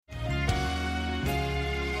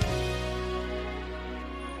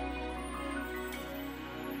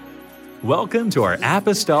Welcome to our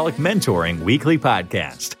Apostolic Mentoring Weekly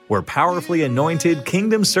Podcast, where powerfully anointed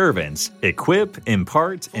kingdom servants equip,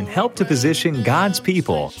 impart, and help to position God's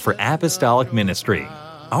people for apostolic ministry.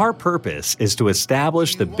 Our purpose is to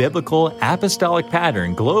establish the biblical apostolic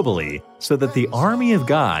pattern globally so that the army of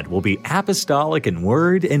God will be apostolic in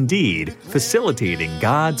word and deed, facilitating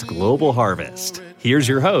God's global harvest. Here's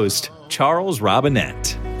your host, Charles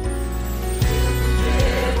Robinette.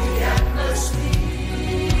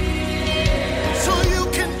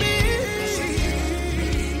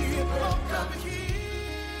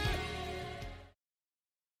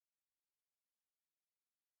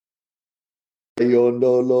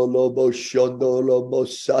 Yondolo lobo shondolo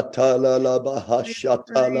mosatala la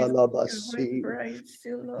bahashatala la basi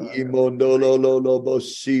imondolo lobo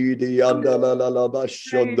sidi andala la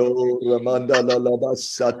bashondo ramandala la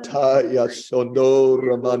basataya sondo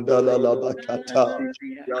ramandala la bakata.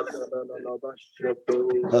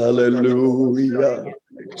 Hallelujah.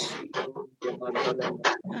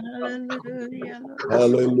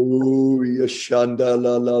 Hallelujah.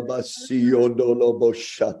 Shandala la basi ondolo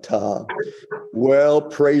boshata. Well,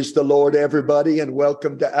 praise the Lord, everybody, and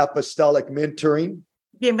welcome to Apostolic Mentoring.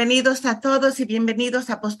 Bienvenidos a todos y bienvenidos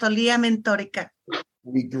a Apostolía Mentórica.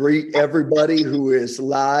 We greet everybody who is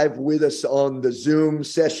live with us on the Zoom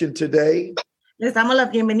session today. Les damos la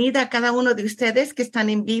bienvenida a cada uno de ustedes que están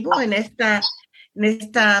en vivo en esta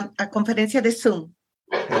conferencia de Zoom.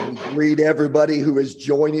 And we greet everybody who is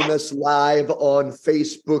joining us live on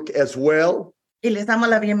Facebook as well. Y les damos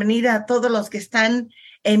la bienvenida a todos los que están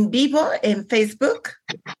en vivo en Facebook.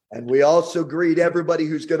 And we also greet everybody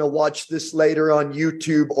who's going to watch this later on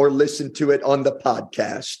YouTube or listen to it on the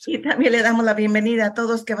podcast. Y también le damos la bienvenida a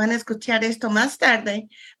todos que van a escuchar esto más tarde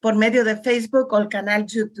por medio de Facebook o el canal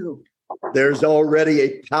YouTube. There's already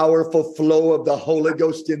a powerful flow of the Holy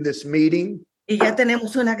Ghost in this meeting. Y ya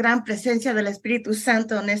tenemos una gran presencia del Espíritu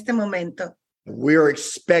Santo en este momento. We are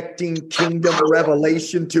expecting kingdom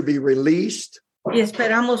revelation to be released. Y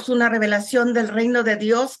esperamos una revelación del reino de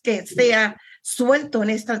Dios que sea suelto en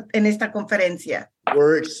esta conferencia.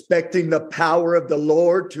 We're expecting the power of the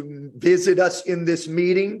Lord to visit us in this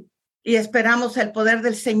meeting. Y esperamos el poder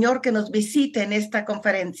del Señor que nos visite en esta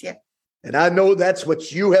conferencia. And I know that's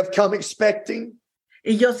what you have come expecting.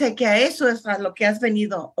 Y yo sé que a eso es a lo que has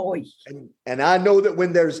venido hoy. And I know that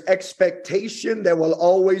when there's expectation, there will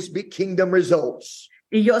always be kingdom results.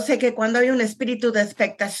 Y yo sé que cuando hay un espíritu de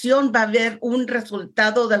expectación va a haber un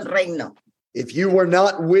resultado del reino. If you were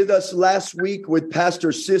not with us last week with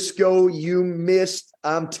Pastor Cisco, you missed,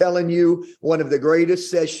 I'm telling you, one of the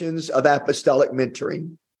greatest sessions of apostolic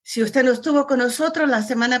mentoring. Si usted no estuvo con nosotros la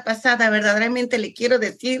semana pasada, verdaderamente le quiero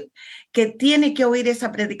decir que tiene que oír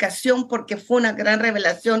esa predicación porque fue una gran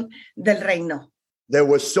revelación del reino. There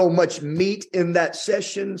was so much meat in that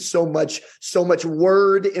session, so much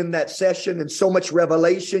word in that session, and so much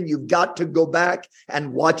revelation. You've got to go back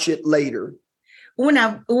and watch it later.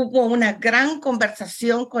 Hubo una gran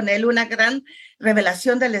conversación con él, una gran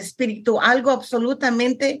revelación del Espíritu, algo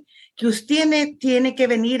absolutamente que usted tiene que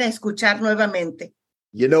venir a escuchar nuevamente.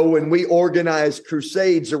 You know, when we organize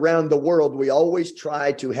crusades around the world, we always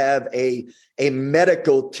try to have a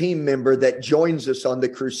medical team member that joins us on the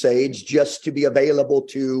crusades just to be available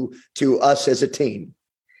to us as a team.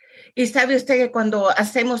 Y sabe usted que cuando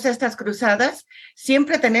hacemos estas cruzadas,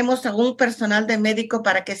 siempre tenemos a un personal de médico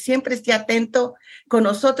para que siempre esté atento con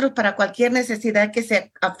nosotros para cualquier necesidad que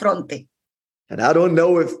se afronte. And I don't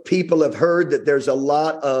know if people have heard that there's a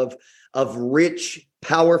lot of rich,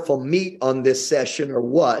 powerful meat on this session or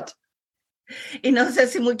what. Y no sé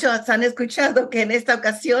si muchos han escuchado que en esta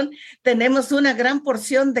ocasión tenemos una gran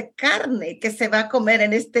porción de carne que se va a comer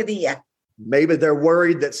en este día. Maybe they're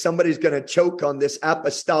worried that somebody's going to choke on this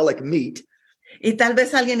apostolic meat. Y tal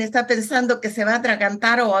vez alguien está pensando que se va a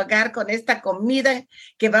atragantar o ahogar con esta comida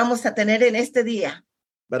que vamos a tener en este día.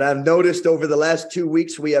 But I've noticed over the last 2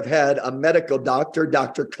 weeks, we have had a medical doctor,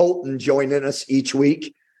 Dr. Colton, joining us each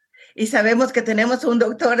week. Y sabemos que tenemos un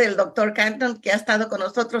doctor, el doctor Canton, que ha estado con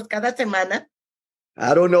nosotros cada semana.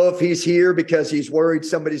 I don't know if he's here because he's worried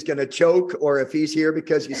somebody's going to choke or if he's here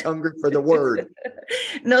because he's hungry for the word.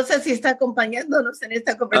 No sé si está acompañándonos en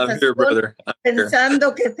esta conversación. I'm here, brother.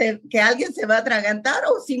 Pensando que alguien se va a atragantar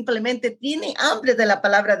o simplemente tiene hambre de la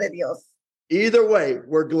palabra de Dios. Either way,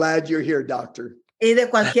 we're glad you're here, doctor. Y de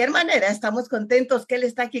cualquier manera, estamos contentos que él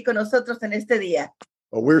está aquí con nosotros en este día.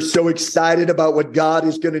 Well, we're so excited about what God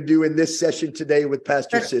is going to do in this session today with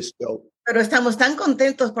Pastor Cisco. Pero estamos tan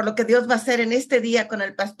contentos por lo que Dios va a hacer en este día con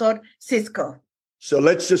el pastor Cisco. So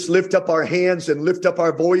let's just lift up our hands and lift up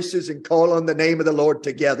our voices and call on the name of the Lord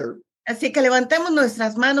together. Así que levantemos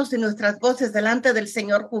nuestras manos y nuestras voces delante del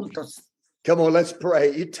Señor juntos. Come on, let's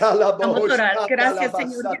pray. Vamos a orar. Gracias,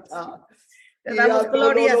 Señor Jesús. Te damos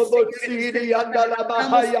gloria, Señor.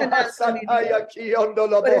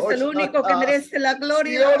 Tú eres el único que merece la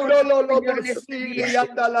gloria. Señor,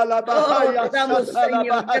 te damos,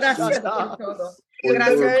 Señor. Gracias por todo.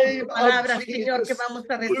 Gracias por tu palabra, Señor, que vamos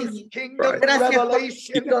a recibir. Gracias por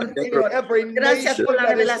Señor. Gracias por la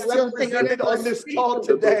revelación, Señor, de tu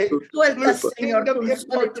Espíritu. Suelta, Señor, tu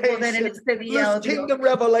poder en este día, oh Dios.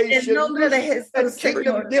 En el nombre de Jesús,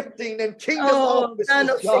 Señor. Oh,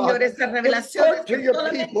 danos, Señor, esas revelaciones que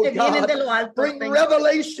solamente vienen de lo alto,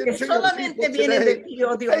 Señor. Que solamente vienen de ti,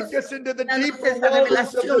 oh Dios. Danos esa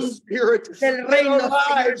revelación del reino,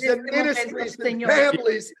 Señor, de este momento, Señor.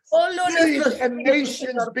 Oh, nuestros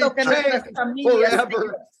nations be changed forever.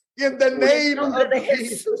 In the name of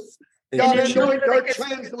Jesus. God, anoint our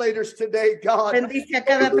translators today, God. Bendice a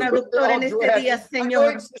cada traductor en este día, Señor.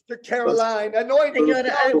 Anoint Sister Caroline. Anoint Señor,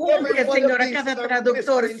 unge, Señor, a cada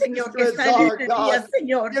traductor, Señor, que está en este día,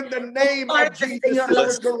 Señor. In the name of Jesus,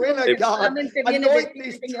 Sister Corinna, God. Anoint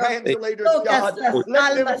these translators, God.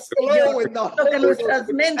 Let them flow in the Holy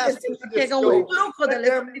Spirit. Llega un flujo del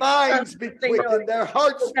Their minds be quickened, their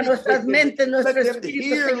hearts be quickened. Let them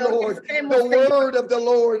hear, Lord, the word of the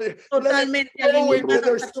Lord. Let it go into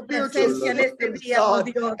their spiritual en este día, oh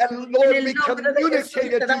Dios. And Lord, we communicate it to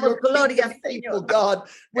your kingdom people, God,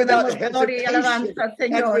 without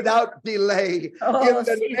hesitation and without delay. In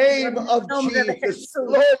the name of Jesus,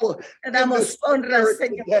 flow in the Spirit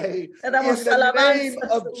today. In the name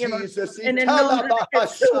of Jesus. En el nombre de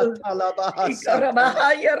Jesús.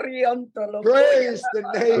 Praise the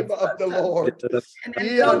name of the Lord. En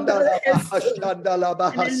el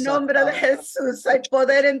nombre de Jesús hay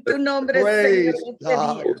poder en tu nombre, Praise Señor.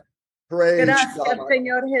 God. Praise Gracias, God.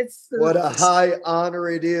 Señor Jesús. What a high honor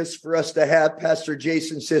it is for us to have Pastor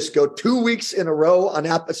Jason Cisco 2 weeks in a row on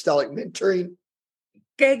Apostolic Mentoring.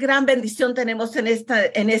 Qué gran bendición tenemos en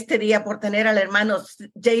este día por tener al hermano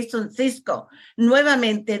Jason Cisco.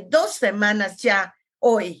 Nuevamente, 2 semanas ya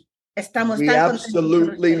hoy. Estamos We tan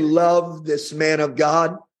absolutely contentos. love this man of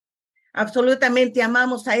God. Absolutamente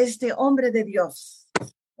amamos a este hombre de Dios.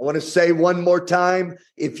 I want to say one more time,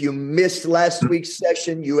 if you missed last week's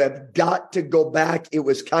session, you have got to go back. It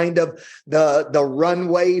was kind of the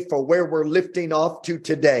runway for where we're lifting off to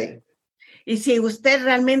today. Y si usted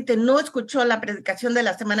realmente no escuchó la predicación de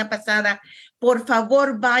la semana pasada, por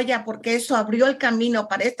favor vaya, porque eso abrió el camino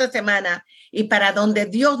para esta semana y para donde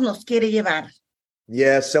Dios nos quiere llevar.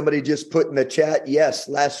 Yes, somebody just put in the chat, yes,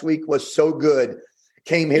 last week was so good.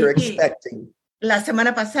 Came here expecting. La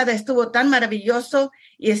semana pasada estuvo tan maravilloso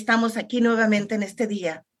y estamos aquí nuevamente en este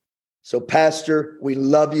día. So, Pastor, we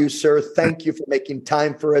love you, sir. Thank you for making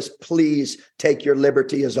time for us. Please take your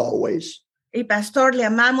liberty as always. Y Pastor, le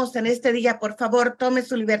amamos en este día. Por favor, tome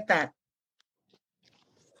su libertad.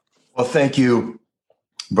 Well, thank you,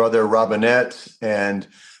 Brother Robinette, and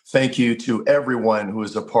thank you to everyone who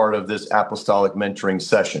is a part of this apostolic mentoring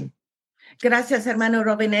session. Gracias, hermano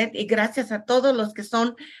Robinet, y gracias a todos los que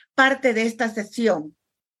son parte de esta sesión.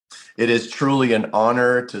 It is truly an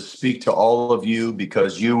honor to speak to all of you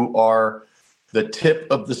because you are the tip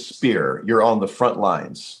of the spear. You're on the front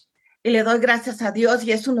lines. Y le doy gracias a Dios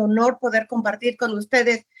y es un honor poder compartir con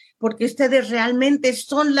ustedes porque ustedes realmente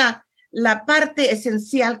son la parte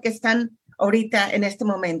esencial que están ahorita en este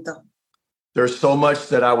momento. There's so much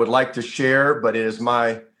that I would like to share, but it is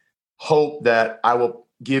my hope that I will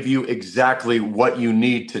give you exactly what you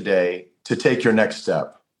need today to take your next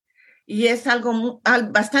step. Y es algo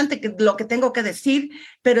bastante lo que tengo que decir,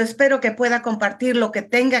 pero espero que pueda compartir lo que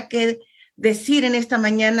tenga que decir en esta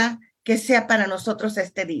mañana que sea para nosotros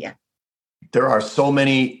este día. There are so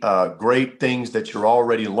many great things that you're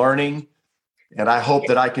already learning, and I hope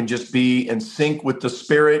that I can just be in sync with the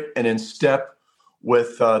Spirit and in step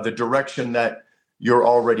with the direction that you're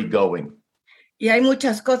already going. Y hay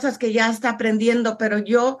muchas cosas que ya está aprendiendo, pero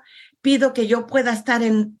yo pido que yo pueda estar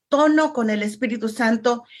en tono con el Espíritu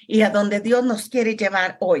Santo y a donde Dios nos quiere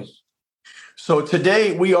llevar hoy. So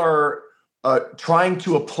today we are trying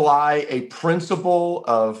to apply a principle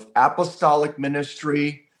of apostolic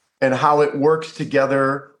ministry and how it works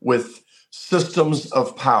together with systems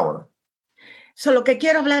of power. So lo que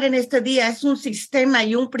quiero hablar en este día es un sistema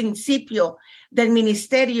y un principio del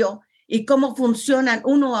ministerio y cómo funcionan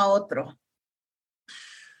uno a otro.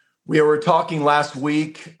 We were talking last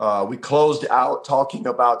week, we closed out talking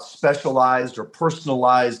about specialized or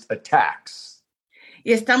personalized attacks.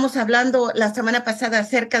 Y estamos hablando la semana pasada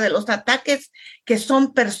acerca de los ataques que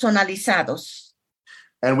son personalizados.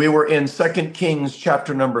 And we were in 2 Kings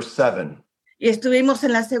chapter number 7. Y estuvimos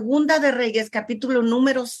en la Segunda de Reyes, capítulo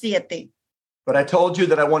número 7. But I told you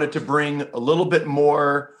that I wanted to bring a little bit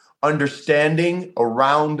more understanding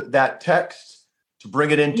around that text to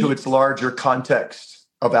bring it into its larger context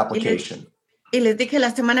of application. Y les dije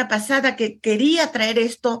la semana pasada que quería traer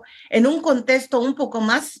esto en un contexto un poco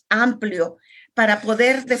más amplio para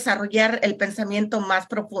poder desarrollar el pensamiento más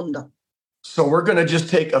profundo. So we're going to just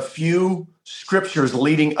take a few scriptures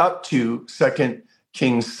leading up to 2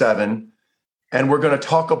 Kings 7, and we're going to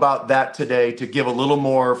talk about that today to give a little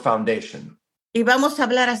more foundation. Y vamos a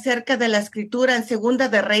hablar acerca de la escritura en Segunda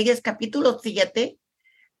de Reyes, capítulo 7,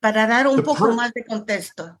 para dar un poco más de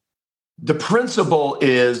contexto. The principle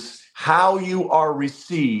is how you are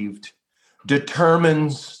received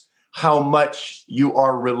determines how much you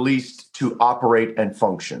are released to operate and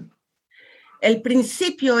function. El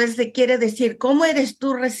principio quiere decir cómo eres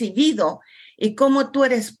tú recibido y cómo tú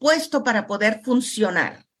eres puesto para poder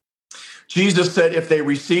funcionar. Jesus said, if they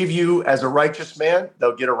receive you as a righteous man,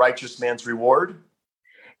 they'll get a righteous man's reward.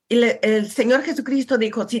 Y el Señor Jesucristo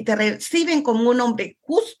dijo, si te reciben como un hombre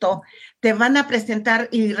justo, te van a presentar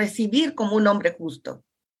y recibir como un hombre justo.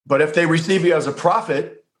 But if they receive you as a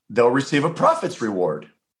prophet, they'll receive a prophet's reward.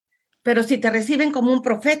 Pero si te reciben como un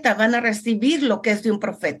profeta, van a recibir lo que es de un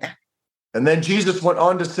profeta. And then Jesus went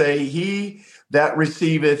on to say, he that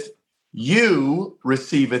receiveth you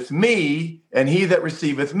receiveth me, and he that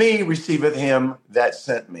receiveth me receiveth him that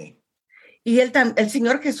sent me. Y el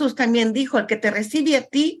Señor Jesús también dijo, el que te recibe a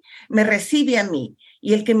ti, me recibe a mí.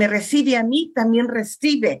 Y el que me recibe a mí, también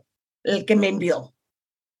recibe el que me envió.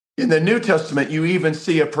 In the New Testament, you even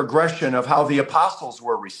see a progression of how the apostles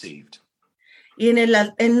were received. Y en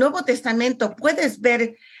el Nuevo Testamento puedes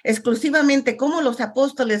ver exclusivamente cómo los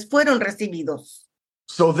apóstoles fueron recibidos.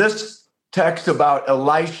 So this text about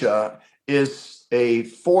Elisha is a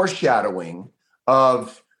foreshadowing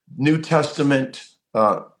of New Testament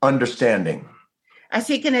understanding.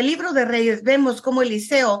 Así que en el libro de Reyes vemos cómo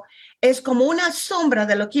Eliseo es como una sombra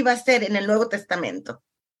de lo que iba a ser en el Nuevo Testamento.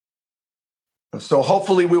 So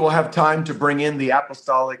hopefully we will have time to bring in the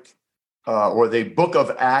apostolic or the book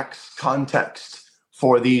of Acts context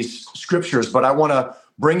for these scriptures, but I want to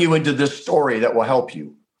bring you into this story that will help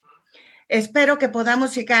you. Espero que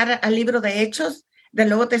podamos llegar al libro de Hechos del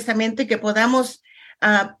Nuevo Testamento y que podamos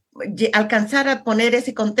alcanzar a poner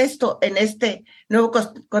ese contexto en este nuevo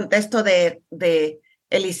contexto de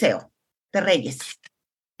Eliseo, de Reyes.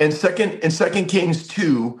 In 2 Kings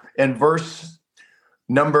 2 and verse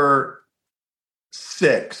number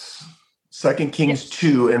 6, 2 Kings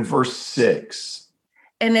 2 and verse 6.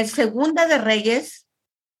 En el Segunda de Reyes,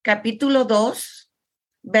 capítulo 2,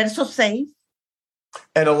 verso 6.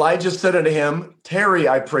 And Elijah said unto him, tarry,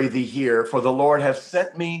 I pray thee here, for the Lord hath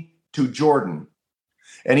sent me to Jordan.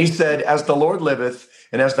 And he said, as the Lord liveth,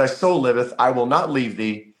 and as thy soul liveth, I will not leave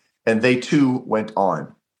thee. And they two went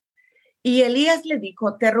on. Y Elías le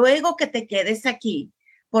dijo, te ruego que te quedes aquí,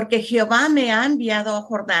 porque Jehová me ha enviado a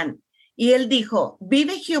Jordán. Y él dijo,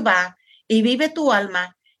 vive Jehová y vive tu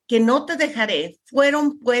alma, que no te dejaré.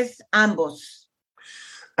 Fueron pues ambos.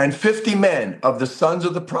 And 50 men of the sons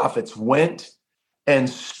of the prophets went and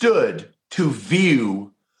stood to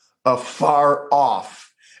view afar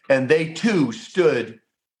off, and they too stood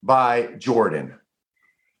by Jordan.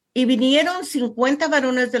 Y vinieron 50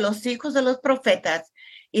 varones de los hijos de los profetas,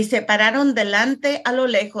 y se pararon delante a lo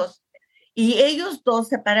lejos, y ellos dos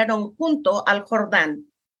se pararon junto al Jordán.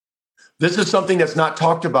 This is something that's not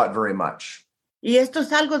talked about very much. Y esto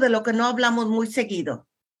es algo de lo que no hablamos muy seguido.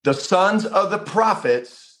 The sons of the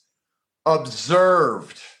prophets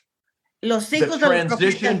observed Los the hijos de los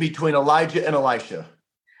transition profetas between Elijah and Elisha.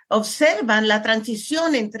 observan la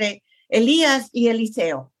transición entre Elías y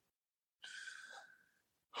Eliseo.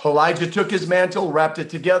 Elijah took his mantle, wrapped it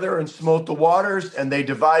together, and smote the waters, and they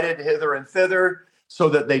divided hither and thither, so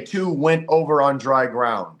that they too went over on dry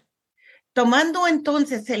ground. Tomando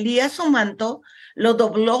entonces Elías su manto, lo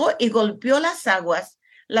dobló y golpeó las aguas,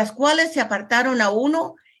 las cuales se apartaron a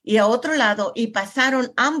uno y a otro lado, y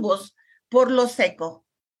pasaron ambos por lo seco.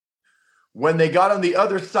 When they got on the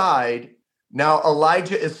other side, now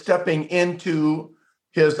Elijah is stepping into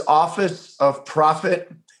his office of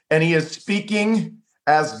prophet, and he is speaking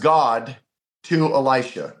as God to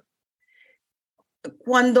Elisha.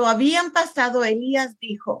 Cuando habían pasado, Elías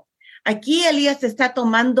dijo, aquí Elías está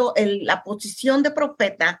tomando la posición de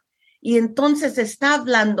profeta, y entonces está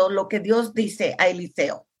hablando lo que Dios dice a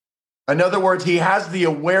Eliseo. In other words, he has the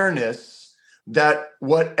awareness that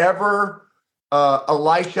whatever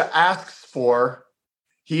Elisha asks for,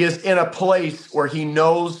 he is in a place where he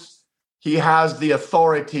knows he has the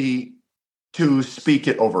authority to speak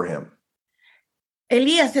it over him.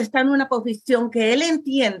 Elías está en una posición que él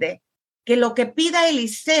entiende que lo que pida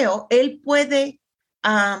Eliseo, él puede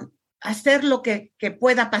hacer lo que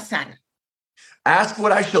pueda pasar. Ask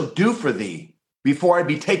what I shall do for thee before I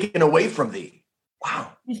be taken away from thee.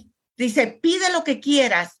 Wow. Dice, pide lo que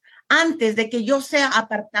quieras antes de que yo sea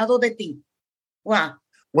apartado de ti. Wow.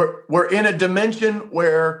 We're in a dimension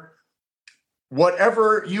where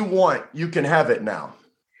whatever you want, you can have it now.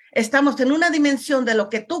 Estamos en una dimensión de lo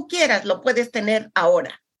que tú quieras, lo puedes tener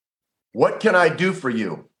ahora. What can I do for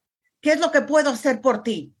you? ¿Qué es lo que puedo hacer por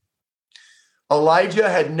ti? Elijah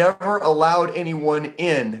had never allowed anyone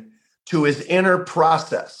in to his inner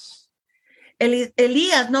process.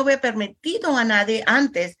 Elías no había permitido a nadie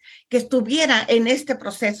antes que estuviera en este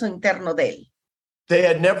proceso interno de él. They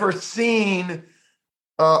had never seen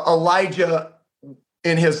Elijah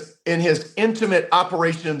in his intimate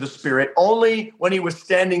operation in the Spirit, only when he was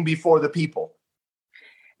standing before the people.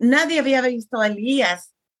 Nadie había visto a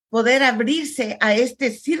Elías poder abrirse a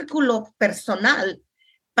este círculo personal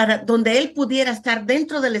para donde él pudiera estar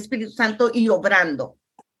dentro del Espíritu Santo y obrando.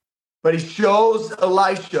 But he shows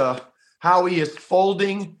Elisha how he is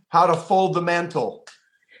how to fold the mantle.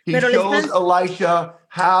 He shows Elisha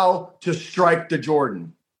how to strike the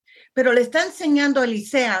Jordan. Pero le está enseñando a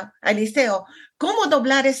Eliseo cómo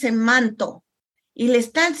doblar ese manto y le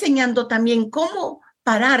está enseñando también cómo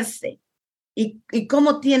pararse y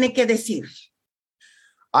cómo tiene que decir.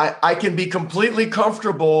 I can be completely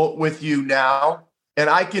comfortable with you now, and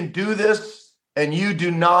I can do this, and you do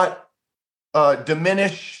not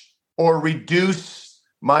diminish or reduce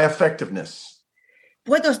my effectiveness.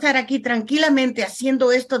 Puedo estar aquí tranquilamente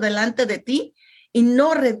haciendo esto delante de ti y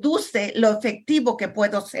no reduce lo efectivo que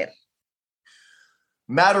puedo ser.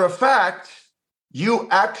 Matter of fact, you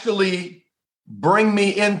actually bring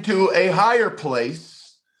me into a higher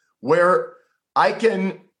place where I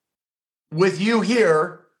can, with you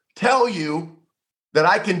here, tell you that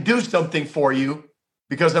I can do something for you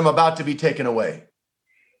because I'm about to be taken away.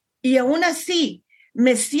 Y aún así,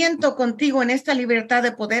 me siento contigo en esta libertad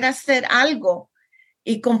de poder hacer algo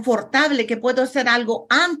y confortable que puedo hacer algo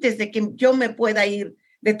antes de que yo me pueda ir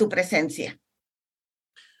de tu presencia.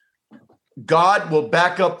 God will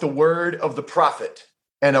back up the word of the prophet,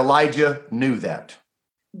 and Elijah knew that.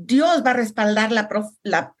 Dios va a respaldar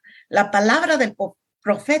la palabra del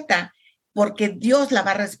profeta porque Dios la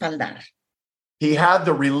va a respaldar. He had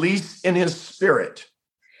the release in his spirit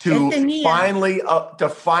to finally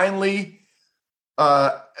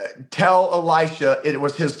tell Elisha it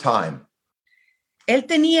was his time. Él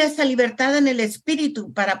tenía esa libertad en el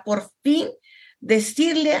espíritu para por fin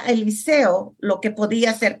decirle a Eliseo lo que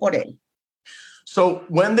podía hacer por él. So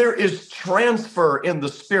when there is transfer in the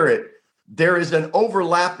spirit, there is an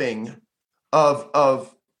overlapping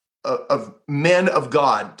of men of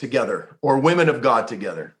God together or women of God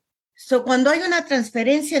together. So cuando hay una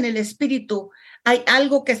transferencia en el espíritu, hay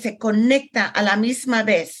algo que se conecta a la misma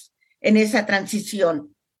vez en esa transición.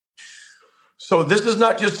 So this is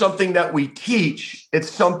not just something that we teach, it's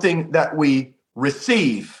something that we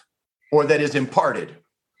receive or that is imparted.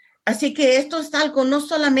 Así que esto es algo no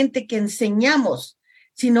solamente que enseñamos,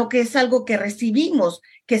 sino que es algo que recibimos,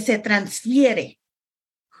 que se transfiere.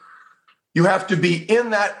 You have to be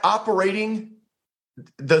in that operating,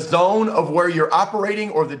 the zone of where you're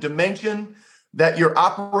operating or the dimension that you're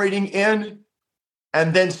operating in,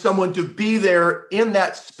 and then someone to be there in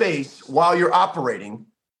that space while you're operating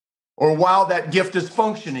or while that gift is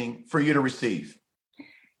functioning for you to receive.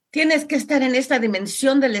 Tienes que estar en esta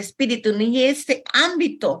dimensión del espíritu, en este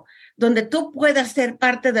ámbito donde tú puedas ser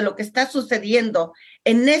parte de lo que está sucediendo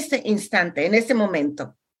en ese instante, en ese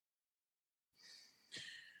momento.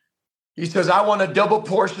 He says, I want a double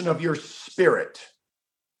portion of your spirit.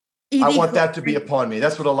 I want that to be upon me.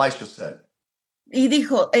 That's what Elisha said. Y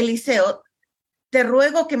dijo Eliseo, te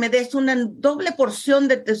ruego que me des una doble porción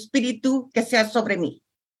de tu espíritu que sea sobre mí.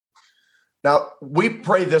 Now, we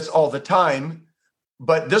pray this all the time,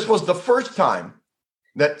 but this was the first time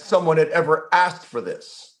that someone had ever asked for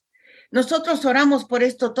this. Nosotros oramos por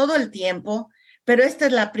esto todo el tiempo, pero esta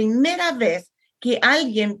es la primera vez que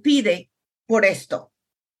alguien pide por esto.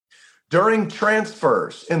 During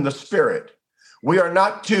transfers in the spirit, we are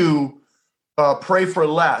not to pray for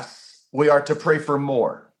less, we are to pray for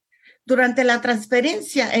more. Durante la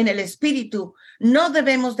transferencia en el espíritu, no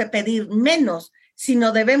debemos de pedir menos,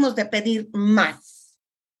 sino debemos de pedir más.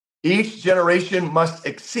 Each generation must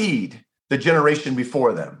exceed the generation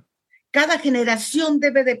before them. Cada generación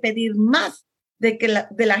debe de pedir más de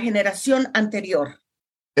la generación anterior.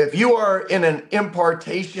 If you are in an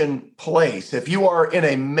impartation place, if you are in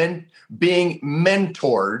a being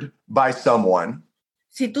mentored by someone,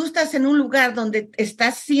 si tú estás en un lugar donde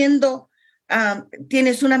estás siendo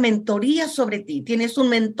tienes una mentoría sobre ti, tienes un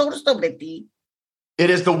mentor sobre ti. It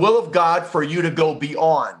is the will of God for you to go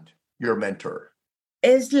beyond your mentor.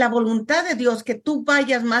 Es la voluntad de Dios que tú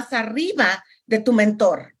vayas más arriba de tu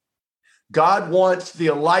mentor. God wants the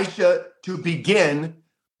Elisha to begin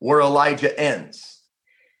where Elijah ends.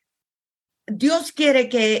 Dios quiere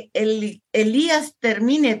que Elías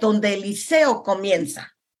termine donde Eliseo comienza.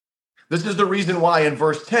 This is the reason why in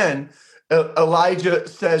verse 10, Elijah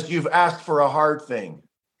says, you've asked for a hard thing.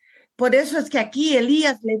 Por eso es que aquí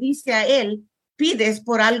Elías le dice a él, pides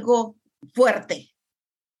por algo fuerte.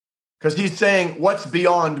 Because he's saying, what's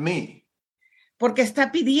beyond me? Porque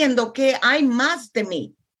está pidiendo que hay más de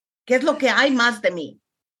mí. ¿Qué es lo que hay más de mí?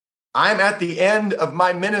 I'm at the end of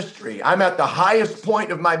my ministry. I'm at the highest point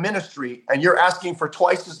of my ministry, and you're asking for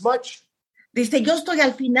twice as much? Dice, yo estoy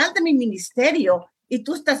al final de mi ministerio y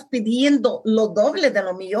tú estás pidiendo lo doble de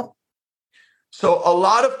lo mío. So a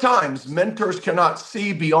lot of times, mentors cannot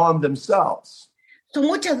see beyond themselves. So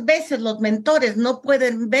muchas veces los mentores no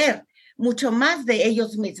pueden ver mucho más de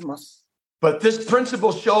ellos mismos. But this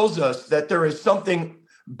principle shows us that there is something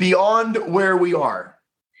beyond where we are.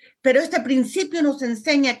 Pero este principio nos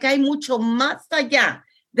enseña que hay mucho más allá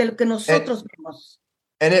de lo que nosotros vemos.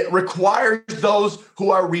 And it requires those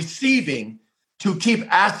who are receiving to keep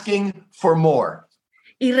asking for more.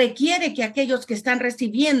 Y requiere que aquellos que están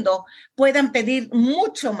recibiendo puedan pedir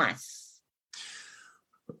mucho más.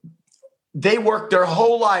 They worked their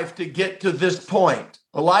whole life to get to this point.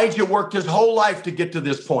 Elijah worked his whole life to get to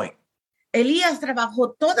this point. Elías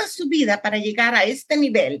trabajó toda su vida para llegar a este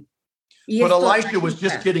nivel. But Elisha was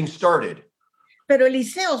just getting started. Pero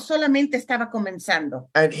Eliseo solamente estaba comenzando.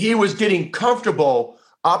 And he was getting comfortable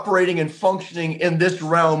operating and functioning in this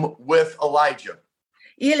realm with Elijah.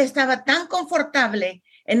 Y él estaba tan confortable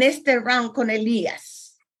en este round con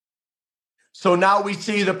Elías. So now we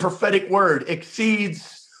see the prophetic word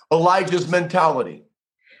exceeds Elijah's mentality.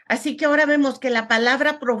 Así que ahora vemos que la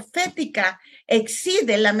palabra profética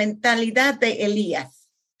excede la mentalidad de Elías.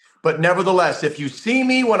 But nevertheless, if you see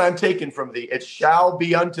me when I'm taken from thee, it shall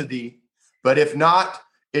be unto thee. But if not,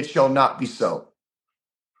 it shall not be so.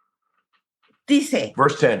 Dice,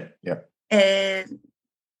 Verse 10, yeah. el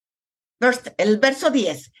verso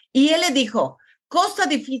 10. Y él le dijo, cosa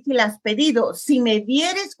difícil has pedido, si me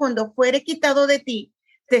vieres cuando fuere quitado de ti,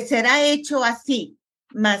 te será hecho así,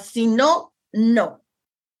 mas si no, no.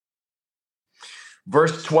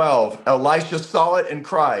 Verse 12, Elisha saw it and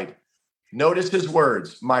cried. Notice his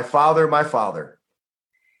words, my father, my father.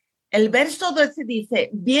 El verso 12 dice,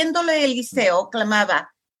 viéndole Eliseo, clamaba,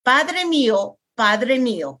 Padre mío, Padre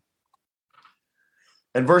mío.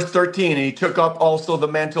 And verse 13, and he took up also the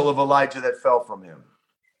mantle of Elijah that fell from him.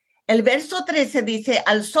 El verso 13 dice,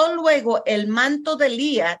 alzó luego el manto de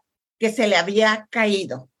Elías que se le había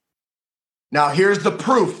caído. Now here's the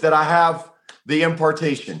proof that I have the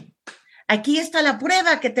impartation. Aquí está la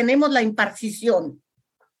prueba que tenemos la impartición.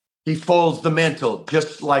 He folds the mantle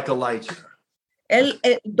just like Elijah. Él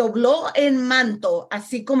dobló el manto,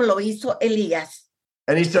 así como lo hizo Elías.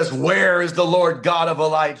 And he says, where is the Lord God of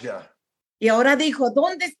Elijah? Y ahora dijo,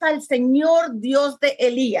 ¿dónde está el Señor Dios de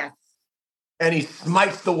Elías? And he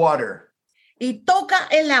smites the water. Y toca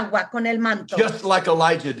el agua con el manto. Just like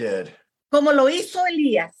Elijah did. Como lo hizo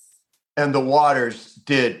Elías. And the waters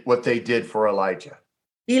did what they did for Elijah.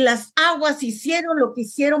 Y las aguas hicieron lo que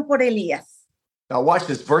hicieron por Elías. Now watch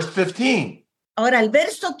this, verse 15. Ahora el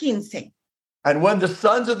verso 15. And when the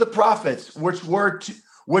sons of the prophets, which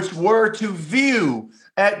were to view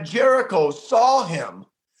at Jericho, saw him,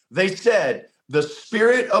 they said, the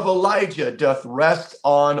spirit of Elijah doth rest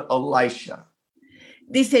on Elisha.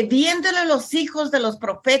 Dice, viéndole los hijos de los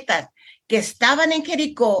profetas que estaban en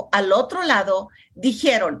Jericó al otro lado,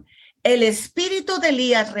 dijeron, el espíritu de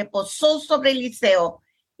Elías reposó sobre Eliseo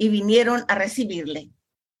y vinieron a recibirle.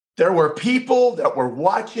 There were people that were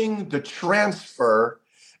watching the transfer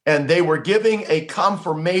and they were giving a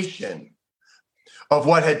confirmation of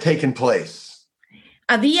what had taken place.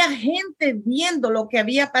 Había gente viendo lo que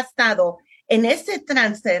había pasado en ese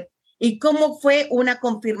transfer y cómo fue una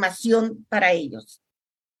confirmación para ellos.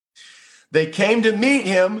 They came to meet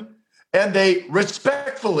him and they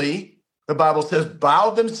respectfully, the Bible says,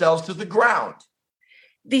 bowed themselves to the ground.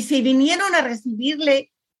 Dice, y vinieron a recibirle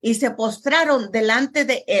y se postraron delante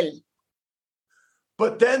de él.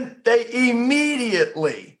 But then they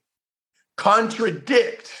immediately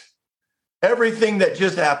contradict everything that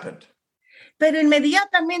just happened. Pero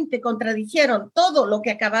inmediatamente contradijeron todo lo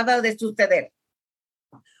que acababa de suceder.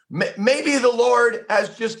 Maybe the Lord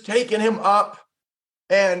has just taken him up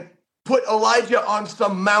and put Elijah on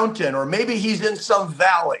some mountain, or maybe he's in some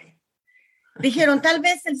valley. Dijeron, tal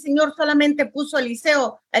vez el Señor solamente puso a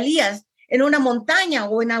Elías en una montaña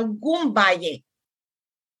o en algún valle.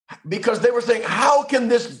 Because they were saying, how can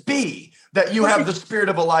this be that you have the spirit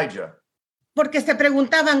of Elijah? Porque se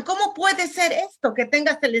preguntaban, ¿cómo puede ser esto que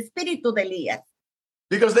tengas el espíritu de Elías?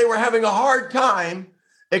 Because they were having a hard time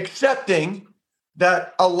accepting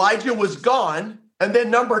that Elijah was gone. And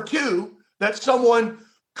then number two, that someone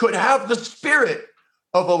could have the spirit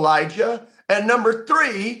of Elijah. And number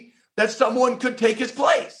three, that someone could take his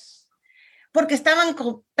place. Porque estaban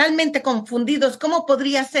totalmente confundidos. ¿Cómo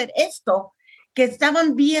podría ser esto? Que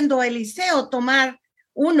estaban viendo a Eliseo tomar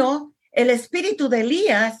uno, el espíritu de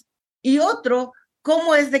Elías, y otro,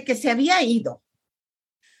 cómo es de que se había ido.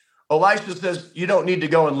 Elisha says, you don't need to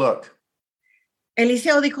go and look.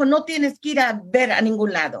 Eliseo dijo, no tienes que ir a ver a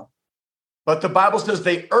ningún lado. But the Bible says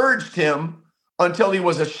they urged him until he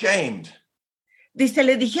was ashamed. Dice,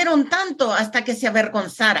 le dijeron tanto hasta que se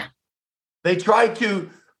avergonzara. They tried to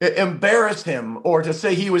embarrass him or to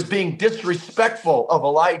say he was being disrespectful of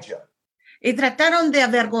Elijah. Y trataron de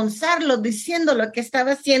avergonzarlo diciéndolo que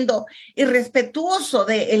estaba siendo irrespetuoso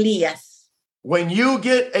de Elías. When you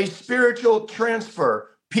get a spiritual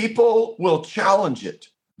transfer, people will challenge it.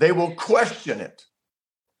 They will question it.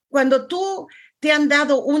 Cuando tú te han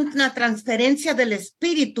dado una transferencia del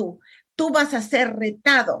espíritu, tú vas a ser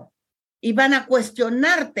retado y van a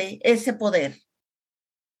cuestionarte ese poder.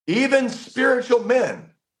 Even spiritual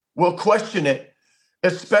men will question it,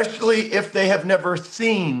 especially if they have never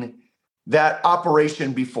seen that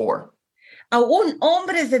operation before. Aún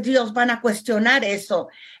hombres de Dios van a cuestionar eso,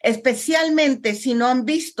 especialmente si no han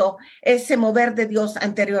visto ese mover de Dios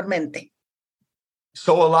anteriormente.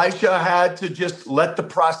 So Elisha had to just let the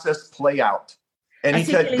process play out. And he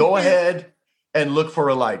said, go ahead and look for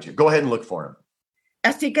Elijah. Go ahead and look for him.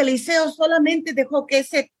 Así que Eliseo solamente dejó que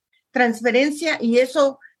esa transferencia y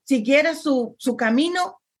eso siguiera su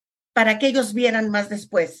camino para que ellos vieran más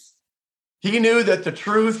después. He knew that the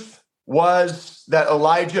truth was that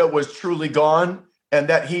Elijah was truly gone and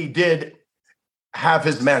that he did have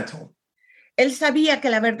his mantle. Él sabía que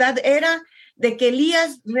la verdad era de que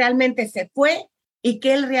Elías realmente se fue y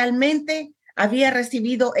que él realmente había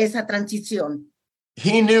recibido esa transición.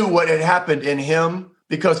 He knew what had happened in him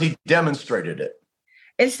because he demonstrated it.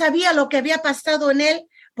 Él sabía lo que había pasado en él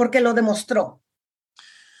porque lo demostró.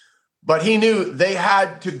 But he knew they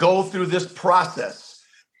had to go through this process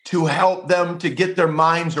to help them to get their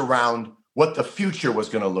minds around what the future was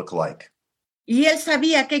going to look like. Y él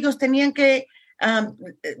sabía que ellos tenían que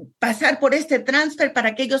pasar por este transfer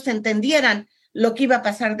para que ellos entendieran lo que iba a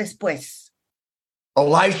pasar después.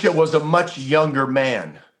 Elisha was a much younger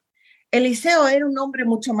man. Eliseo era un hombre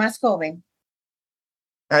mucho más joven.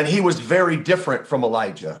 And he was very different from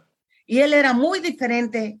Elijah. Y él era muy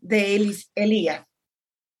diferente de Elías.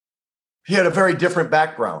 He had a very different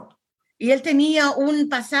background. Y él tenía un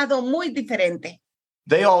pasado muy diferente.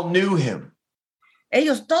 They all knew him.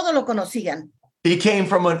 Ellos todo lo conocían. He came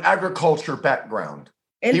from an agriculture background.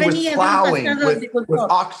 Él He was venía plowing de un pasado with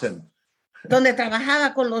oxen. Donde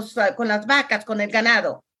trabajaba con las vacas, con el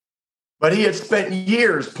ganado. But he had spent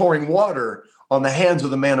years pouring water on the hands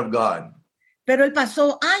of the man of God. Pero él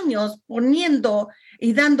pasó años poniendo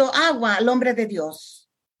y dando agua al hombre de Dios.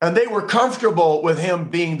 And they were comfortable with him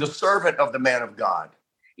being the servant of the man of God.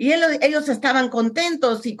 Y ellos estaban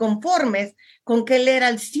contentos y conformes con que él era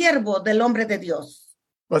el siervo del hombre de Dios.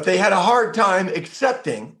 But they had a hard time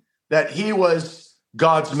accepting that he was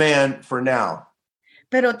God's man for now.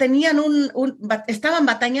 Pero tenían estaban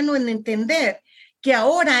batallando en entender que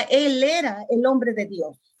ahora él era el hombre de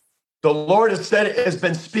Dios. The Lord has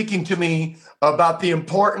been speaking to me about the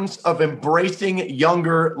importance of embracing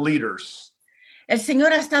younger leaders. El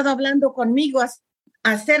Señor ha estado hablando conmigo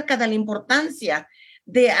acerca de la importancia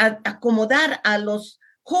de acomodar a los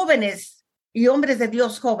jóvenes y hombres de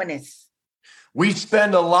Dios jóvenes. We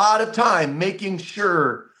spend a lot of time making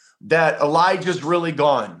sure that Elijah's really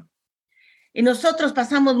gone. Y nosotros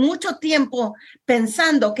pasamos mucho tiempo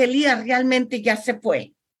pensando que Elías realmente ya se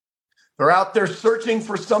fue. They're out there searching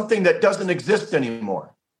for something that doesn't exist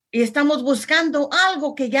anymore. Y estamos buscando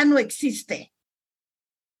algo que ya no existe.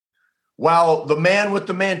 While the man with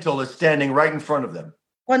the mantle is standing right in front of them.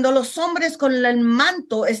 Cuando los hombres con el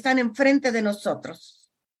manto están enfrente de nosotros.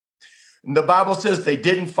 And the Bible says they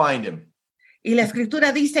didn't find him. Y la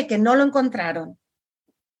escritura dice que no lo encontraron.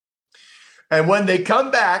 And when they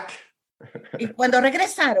come back, y cuando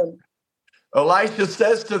regresaron, Elisha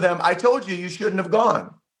says to them, I told you shouldn't have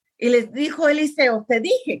gone. Y les dijo Eliseo, te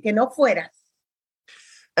dije que no fueras.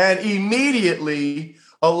 And immediately,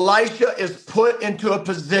 Elisha is put into a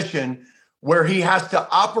position where he has to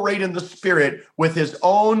operate in the spirit with his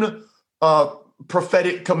own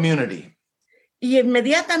prophetic community. Y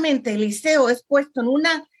inmediatamente Eliseo es puesto en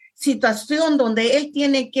una situación donde él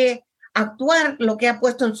tiene que actuar lo que ha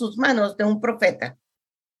puesto en sus manos de un profeta.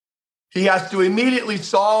 He has to immediately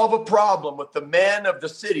solve a problem with the men of the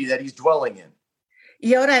city that he's dwelling in.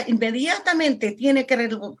 Y ahora inmediatamente tiene que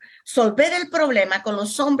resolver el problema con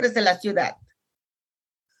los hombres de la ciudad.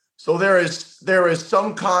 So there is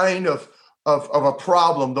some kind of a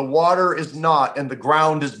problem. The water is not, and the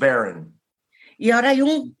ground is barren. Y ahora hay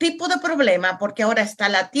un tipo de problema porque ahora está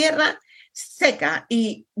la tierra seca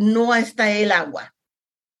y no está el agua.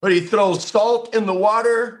 But he throws salt in the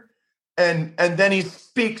water, and then he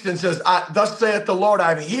speaks and says, "Thus saith the Lord,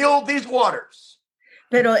 I've healed these waters."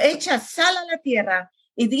 Pero echa sal a la tierra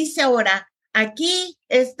y dice ahora, aquí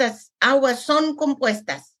estas aguas son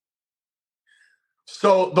compuestas.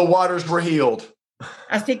 So the waters were healed.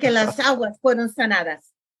 Así que las aguas fueron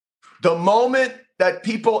sanadas. The moment that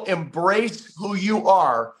people embrace who you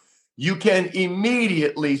are, you can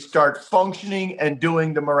immediately start functioning and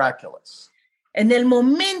doing the miraculous. En el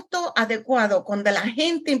momento adecuado, cuando la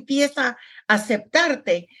gente empieza a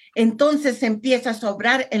aceptarte, entonces empieza a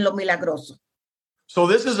sobrar en lo milagroso. So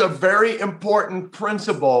this is a very important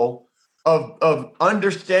principle of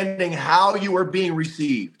understanding how you are being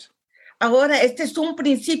received. Ahora, este es un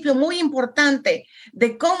principio muy importante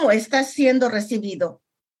de cómo estás siendo recibido.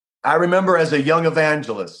 I remember as a young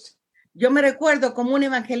evangelist, Yo me recuerdo como un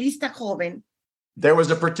evangelista joven, there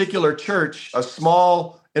was a particular church,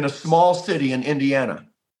 in a small city in Indiana.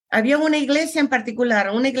 había una iglesia en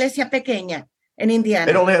particular, una iglesia pequeña en It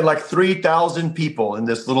Indiana, only had like 3,000 people in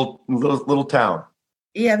this little town,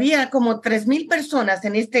 y había como 3,000 personas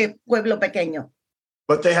en este pueblo pequeño.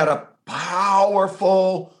 but they had a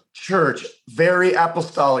powerful church, very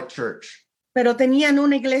apostolic church. Pero tenían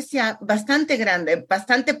una iglesia bastante grande,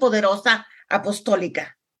 bastante poderosa,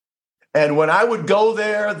 apostólica. And when I would go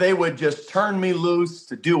there, they would just turn me loose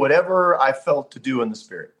to do whatever I felt to do in the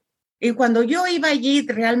spirit. Y cuando yo iba allí,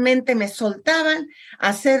 realmente me soltaban a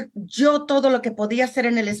hacer yo todo lo que podía hacer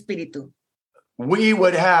en el espíritu. We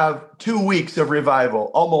would have 2 weeks of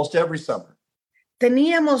revival almost every summer.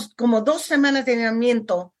 Teníamos como 2 semanas de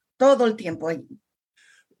entrenamiento todo el tiempo allí.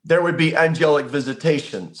 There would be angelic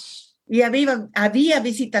visitations. Y había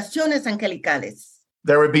visitaciones angelicales.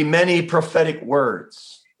 There would be many prophetic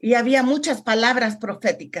words. Y había muchas palabras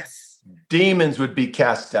proféticas. Demons would be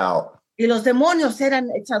cast out. Y los demonios eran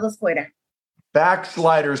echados fuera.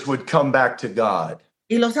 Backsliders would come back to God.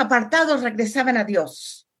 Y los apartados regresaban a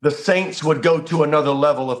Dios. The saints would go to another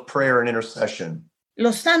level of prayer and intercession.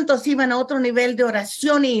 Los santos iban a otro nivel de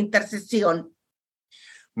oración e intercesión.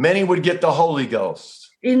 Many would get the Holy Ghost.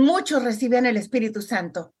 Y muchos recibían el Espíritu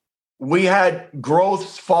Santo. We had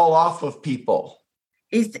growths fall off of people.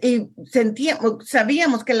 Y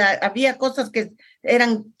sabíamos que había cosas que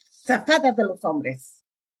eran zafadas de los hombres.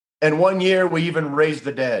 And one year we even raised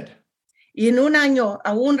the dead. Y en un año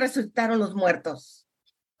aún resucitaron los muertos.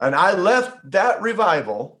 And I left that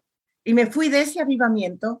revival. Y me fui de ese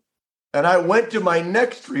avivamiento. And I went to my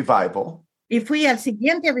next revival. Y fui al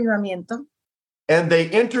siguiente avivamiento. And they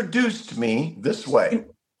introduced me this way.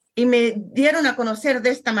 Y me dieron a conocer de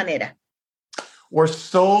esta manera. We're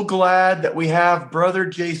so glad that we have Brother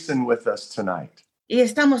Jason with us tonight. Y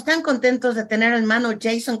estamos tan contentos de tener al hermano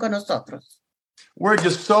Jason con nosotros. We're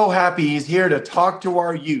just so happy he's here to talk to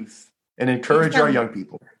our youth and encourage our young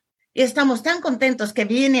people. Y estamos tan contentos que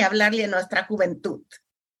viene a hablarle a nuestra juventud.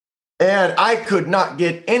 And I could not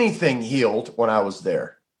get anything healed when I was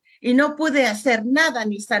there. Y no pude hacer nada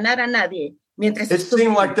ni sanar a nadie mientras It estuve.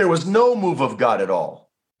 seemed like there was no move of God at all.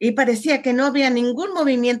 Y parecía que no había ningún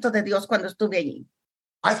movimiento de Dios cuando estuve allí.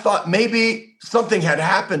 I thought maybe something had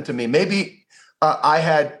happened to me. Maybe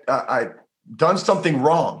I'd done something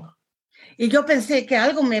wrong. Y yo pensé que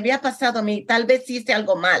algo me había pasado a mí, tal vez hice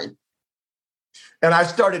algo mal. And I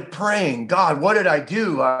started praying, God, what did I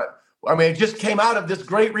do? It just came out of this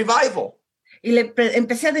great revival. Y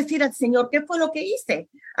empecé a decir al Señor, ¿qué fue lo que hice?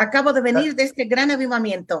 Acabo de venir de este gran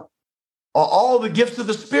avivamiento. All the gifts of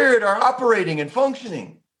the Spirit are operating and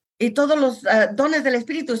functioning. Y todos los dones del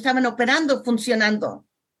Espíritu estaban operando, funcionando.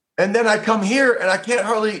 And then I come here and I can't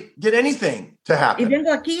hardly get anything to Y happen.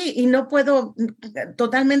 vengo aquí y no puedo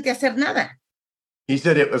totalmente hacer nada. He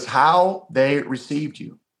said it was how they received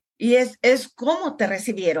you. Y es cómo te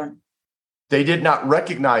recibieron. They did not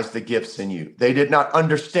recognize the gifts in you. They did not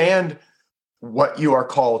understand what you are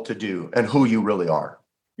called to do and who you really are.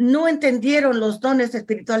 No entendieron los dones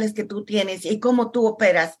espirituales que tú tienes y cómo tú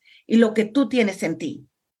operas y lo que tú tienes en ti.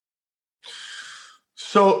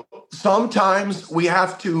 So sometimes we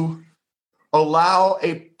have to allow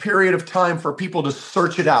a period of time for people to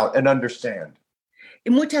search it out and understand. Y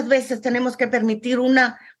muchas veces tenemos que permitir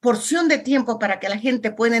una porción de tiempo para que la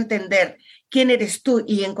gente pueda entender quién eres tú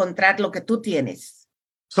y encontrar lo que tú tienes.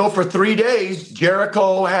 So for 3 days,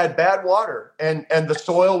 Jericho had bad water and the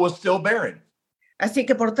soil was still barren. Así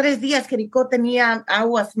que por 3 días Jericó tenía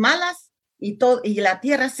aguas malas y la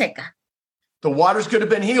tierra seca. The waters could have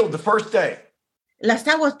been healed the first day. Las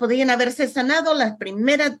aguas podían haberse sanado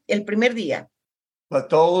el primer día. But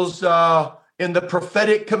those in the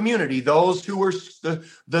prophetic community, those who were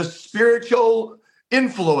the spiritual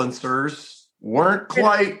influencers weren't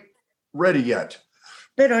quite ready yet.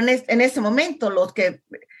 Pero en ese momento, los que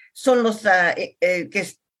son los que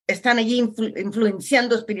están allí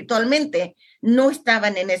influenciando espiritualmente, no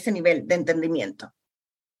estaban en ese nivel de entendimiento.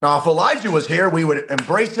 Now, if Elijah was here, we would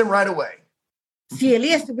embrace him right away. Si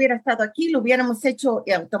Elías hubiera estado aquí, lo hubiéramos hecho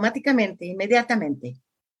automáticamente, inmediatamente.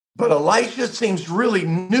 But Elisha seems really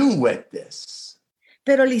new at this.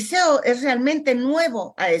 Pero Eliseo es realmente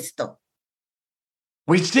nuevo a esto.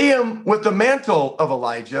 We see him with the mantle of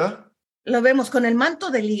Elijah. Lo vemos con el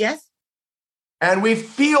manto de Elías. And we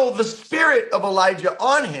feel the spirit of Elijah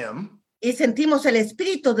on him. Y sentimos el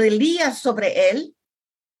espíritu de Elías sobre él.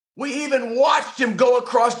 We even watched him go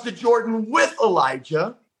across the Jordan with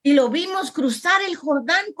Elijah. Y lo vimos cruzar el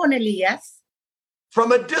Jordán con Elías.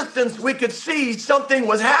 From a distance, we could see something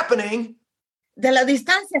was happening. De la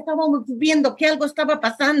distancia estábamos viendo que algo estaba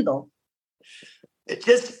pasando. It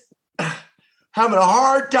just having a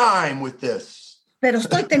hard time with this. Pero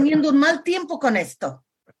estoy teniendo un mal tiempo con esto.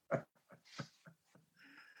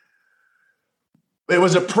 It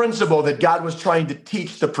was a principle that God was trying to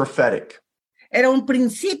teach the prophetic. Era un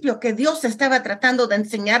principio que Dios estaba tratando de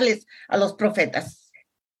enseñarles a los profetas.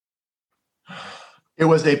 It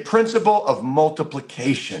was a principle of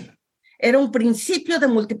multiplication. Era un principio de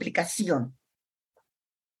multiplicación.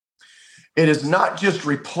 It is not just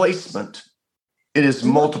replacement, it is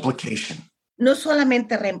multiplication. No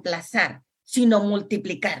solamente reemplazar, sino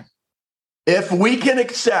multiplicar. If we can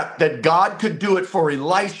accept that God could do it for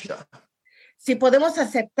Elisha, si podemos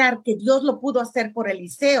aceptar que Dios lo pudo hacer por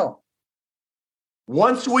Eliseo,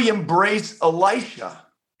 once we embrace Elisha,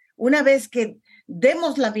 una vez que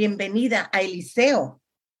demos la bienvenida a Eliseo,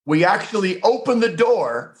 we actually open the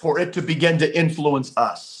door for it to begin to influence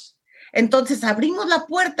us. Entonces abrimos la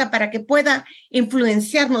puerta para que pueda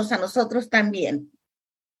influenciarnos a nosotros también.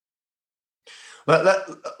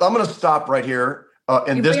 I'm going to stop right here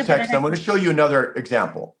in this text. I'm going to show you another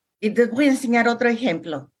example. Y te voy a enseñar otro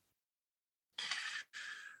ejemplo.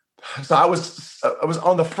 So I was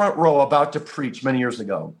on the front row about to preach many years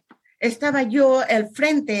ago. Estaba yo al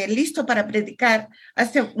frente, listo para predicar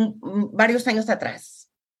hace varios años atrás.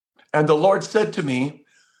 And the Lord said to me,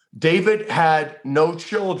 David had no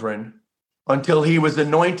children until he was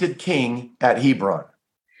anointed king at Hebron.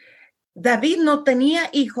 David no tenía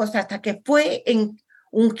hijos hasta que fue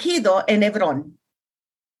ungido en Hebrón.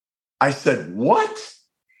 I said, what?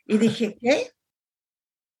 Y dije, ¿qué?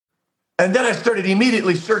 And then I started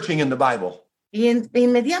immediately searching in the Bible. Y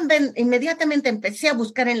inmediatamente empecé a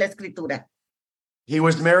buscar en la escritura. He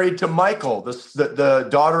was married to Michal, the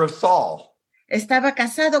daughter of Saul. Estaba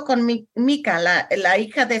casado con Mica, la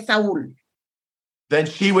hija de Saúl. Then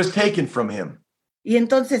she was taken from him. Y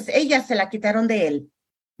entonces ella se la quitaron de él.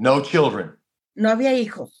 No children. No había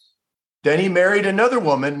hijos. Then he married another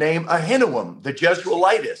woman named Ahinoam, the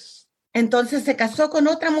Jezreelitess. Entonces se casó con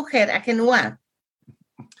otra mujer, Ahinoam.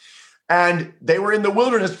 And they were in the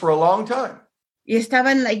wilderness for a long time. Y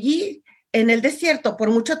estaban allí en el desierto por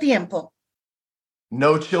mucho tiempo.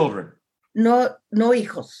 No children. No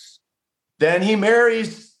hijos. Then he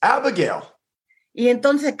marries Abigail. Y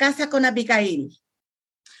entonces casa con Abigail.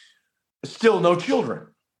 Still no children.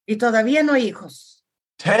 Y todavía no hijos.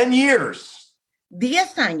 10 years.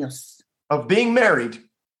 10 años. Of being married.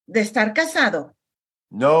 De estar casado.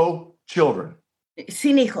 No children.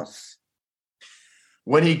 Sin hijos.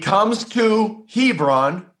 When he comes to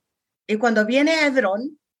Hebron. Y cuando viene a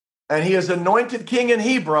Hebrón. And he is anointed king in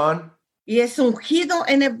Hebron. Y es ungido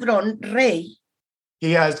en Hebrón, rey.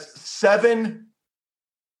 He has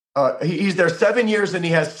he's there 7 years and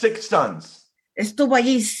he has 6 sons. Estuvo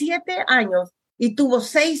allí 7 años y tuvo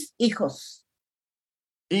 6 hijos.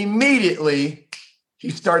 Immediately, he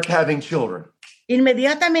starts having children.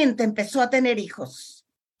 Inmediatamente empezó a tener hijos.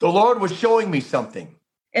 The Lord was showing me something.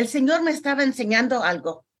 El Señor me estaba enseñando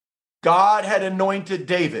algo. God had anointed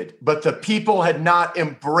David, but the people had not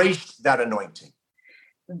embraced that anointing.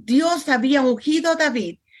 Dios había ungido a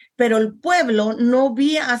David, pero el pueblo no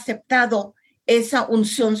había aceptado esa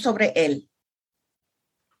unción sobre él.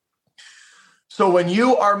 So when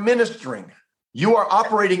you are ministering you are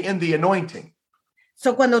operating in the anointing.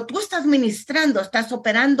 So, cuando tú estás ministrando, estás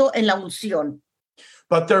operando en la unción.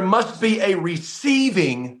 But there must be a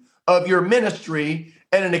receiving of your ministry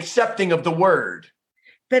and an accepting of the word.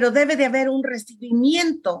 Pero debe de haber un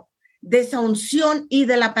recibimiento de esa unción y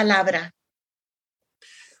de la palabra.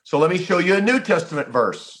 So let me show you a New Testament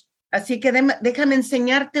verse. Así que déjame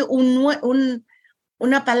enseñarte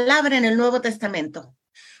una palabra en el Nuevo Testamento.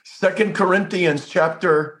 2 Corinthians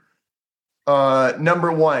chapter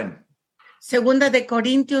number 1. Segunda de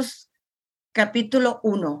Corintios, capítulo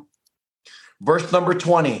 1. Verse number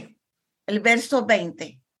 20. El verso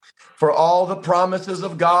 20. For all the promises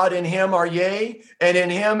of God in him are yea, and in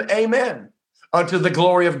him amen, unto the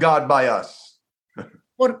glory of God by us.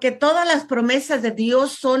 Porque todas las promesas de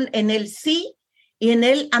Dios son en él sí y en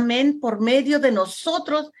él amén por medio de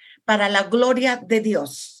nosotros para la gloria de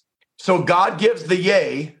Dios. So God gives the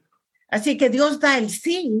yea. Así que Dios da el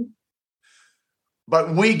sí.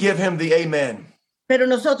 But we give him the amen. Pero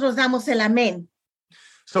nosotros damos el amén.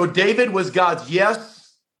 So David was God's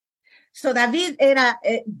yes. So David era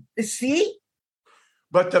sí.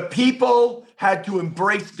 But the people had to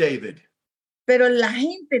embrace David. Pero la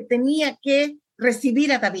gente tenía que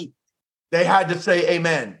recibir a David. They had to say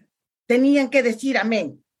amen. Tenían que decir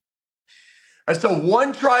amén. And so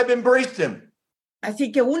one tribe embraced him.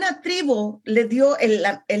 Así que una tribu le dio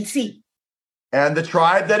el sí. And the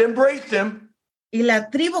tribe that embraced him Y la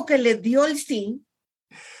tribu que le dio el sí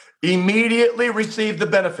immediately received the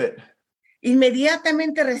benefit.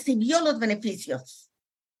 inmediatamente recibió los beneficios.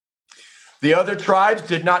 The other tribes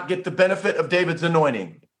did not get the benefit of David's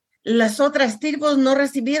anointing. Las otras tribus no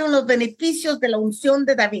recibieron los beneficios de la unción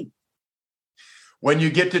de David. When you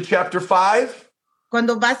get to chapter 5,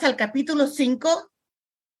 Cuando vas al capítulo 5,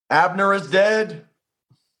 Abner is dead.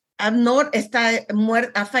 Abner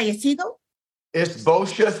ha fallecido.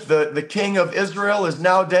 Ishbosheth, the king of Israel, is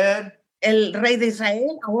now dead. El rey de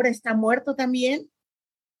Israel ahora está muerto también.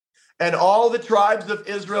 And all the tribes of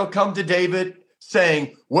Israel come to David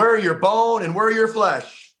saying, where are your bone and where are your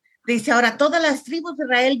flesh? Dice, ahora todas las tribus de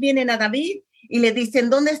Israel vienen a David y le dicen,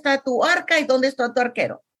 ¿dónde está tu arca y dónde está tu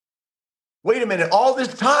arquero? Wait a minute, all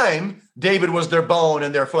this time, David was their bone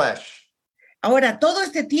and their flesh. Ahora, todo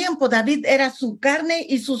este tiempo, David era su carne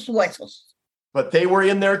y sus huesos. But they were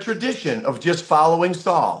in their tradition of just following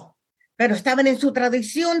Saul. Pero estaban en su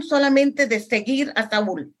tradición solamente de seguir a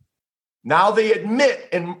Saúl. Now they admit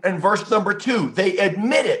in verse number 2, they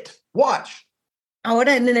admit it. Watch.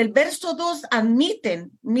 Ahora, en el verso 2,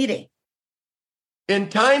 admiten, mire, In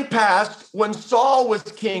time past, when Saul was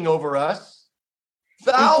king over us,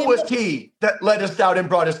 thou was he that led us out and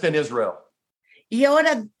brought us in Israel. y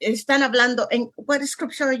ahora están hablando, what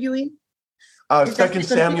scripture are you in? 2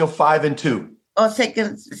 Samuel 5 and 2. Oh,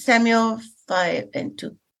 2 Samuel 5 and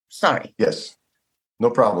 2. Sorry. Yes. No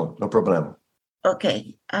problem. No problem.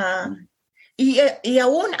 Okay. Y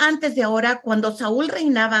aún antes de ahora, cuando Saúl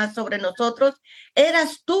reinaba sobre nosotros,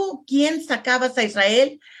 eras tú quien sacabas a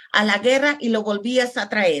Israel a la guerra y lo volvías a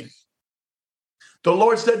traer. The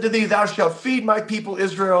Lord said to thee, thou shalt feed my people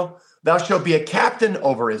Israel. Thou shalt be a captain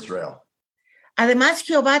over Israel. Además,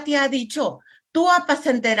 Jehová te ha dicho, tú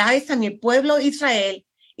apacentarás a mi pueblo Israel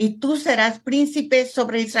y tú serás príncipe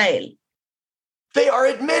sobre Israel. They are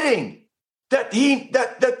admitting that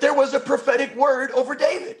there was a prophetic word over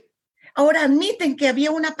David. Ahora admiten que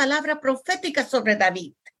había una palabra profética sobre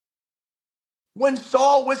David. When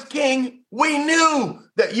Saul was king, we knew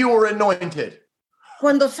that you were anointed.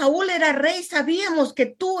 Cuando Saúl era rey, sabíamos que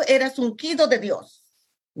tú eras ungido de Dios.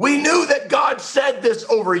 We knew that God said this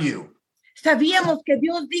over you. Sabíamos que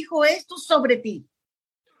Dios dijo esto sobre ti.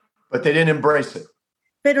 But they didn't embrace it.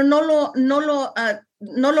 Pero no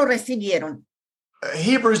lo recibieron.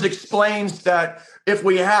 Hebrews explains that if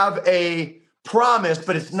we have a promise,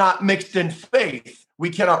 but it's not mixed in faith, we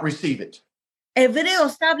cannot receive it.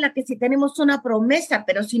 Hebreos habla que si tenemos una promesa,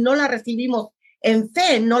 pero si no la recibimos en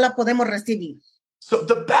fe, no la podemos recibir. So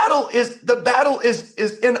the battle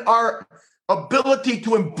is in our ability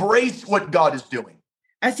to embrace what God is doing.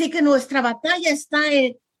 Así que nuestra batalla está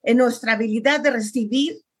en nuestra habilidad de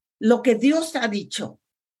recibir lo que Dios ha dicho.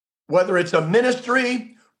 Whether it's a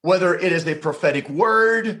ministry, whether it is a prophetic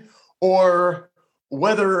word, or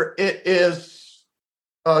whether it is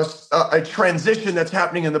a transition that's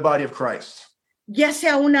happening in the body of Christ. Ya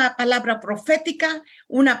sea una palabra profética,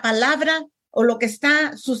 una palabra o lo que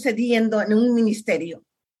está sucediendo en un ministerio.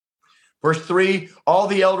 Verse 3, all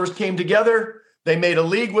the elders came together, they made a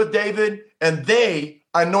league with David, and they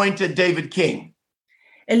anointed David king.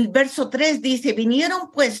 El verso 3 dice,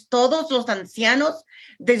 vinieron pues todos los ancianos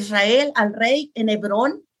de Israel al rey en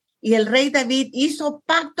Hebrón, y el rey David hizo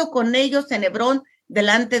pacto con ellos en Hebrón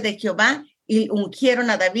delante de Jehová y ungieron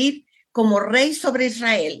a David como rey sobre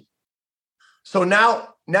Israel. So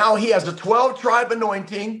now he has a 12-tribe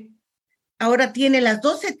anointing. Ahora tiene las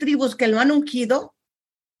 12 tribus que lo han ungido,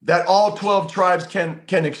 that all 12 tribes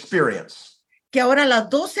can experience. que ahora las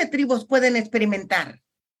 12 tribus pueden experimentar.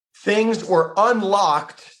 Things were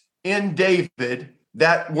unlocked in David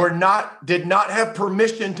that did not have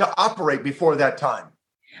permission to operate before that time.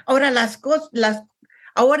 Ahora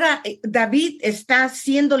ahora David está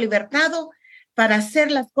siendo libertado para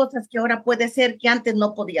hacer las cosas que ahora puede hacer que antes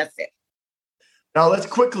no podía hacer. Now let's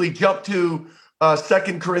quickly jump to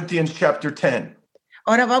 2 Corinthians chapter 10.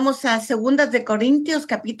 Ahora vamos a 2 de Corintios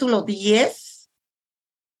capítulo 10.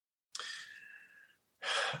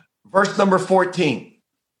 Verse number 14.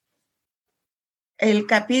 El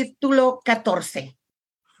capítulo 14.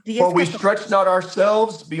 For we stretch not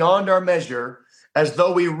ourselves beyond our measure, as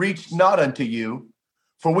though we reached not unto you,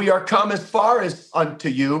 for we are come as far as unto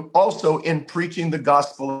you, also in preaching the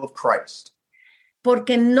gospel of Christ.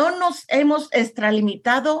 Porque no nos hemos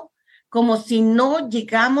extralimitado como si no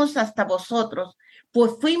llegamos hasta vosotros,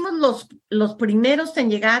 pues fuimos los primeros en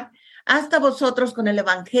llegar hasta vosotros con el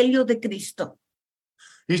evangelio de Cristo.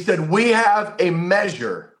 He said, we have a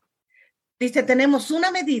measure. Dice, tenemos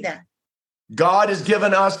una medida. God has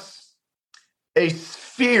given us a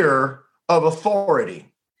sphere of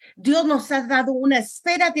authority. Dios nos ha dado una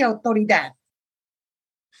esfera de autoridad.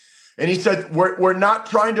 And he said, we're not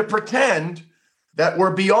trying to pretend that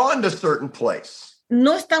we're beyond a certain place.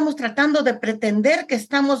 No estamos tratando de pretender que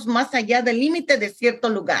estamos más allá del límite de cierto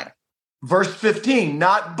lugar. Verse 15,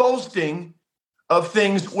 not boasting of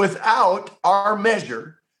things without our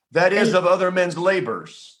measure, that is of other men's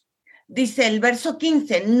labors. Dice el verso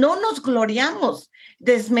 15, no nos gloriamos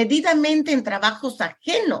desmedidamente en trabajos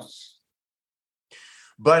ajenos.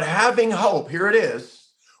 But having hope, here it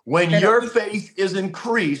is, when your faith is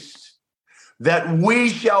increased, that we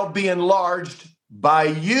shall be enlarged by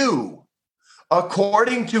you,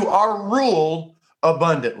 according to our rule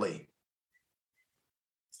abundantly.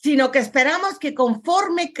 Sino que esperamos que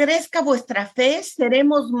conforme crezca vuestra fe,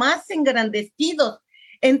 seremos más engrandecidos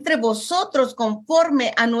entre vosotros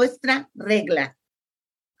conforme a nuestra regla.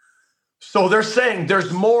 So they're saying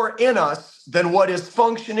there's more in us than what is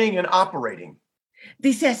functioning and operating.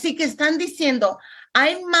 Dice así que están diciendo,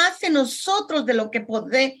 hay más en nosotros de lo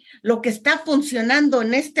que está funcionando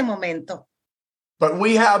en este momento. But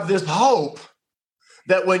we have this hope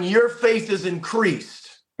that when your faith is increased,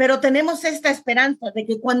 pero tenemos esta esperanza de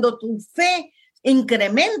que cuando tu fe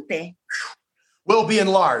incremente, will be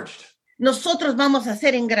enlarged. Nosotros vamos a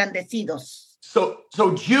ser engrandecidos.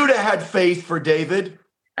 So Judah had faith for David.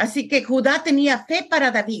 Así que Judá tenía fe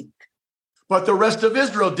para David. But the rest of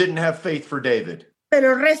Israel didn't have faith for David.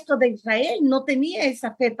 Pero el resto de Israel no tenía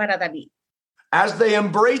esa fe para David. As they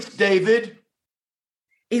embraced David,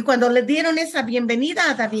 y cuando le dieron esa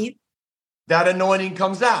bienvenida a David, that anointing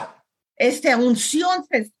comes out. Esta unción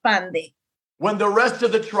se expande. When the rest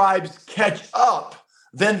of the tribes catch up,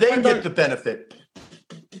 then they get the benefit.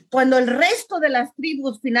 Cuando el resto de las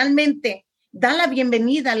tribus finalmente da la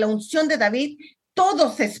bienvenida a la unción de David, todo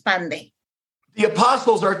se expande. The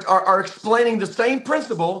apostles are explaining the same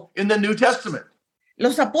principle in the New Testament.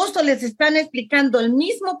 Los apóstoles están explicando el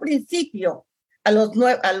mismo principio a los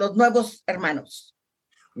nuevos hermanos.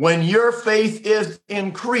 When your faith is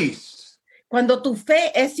increased, cuando tu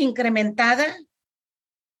fe es incrementada,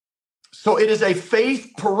 so it is a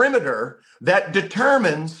faith perimeter that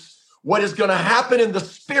determines what is going to happen in the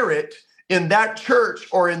spirit in that church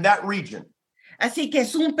or in that region. Así que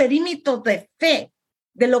es un perímetro de fe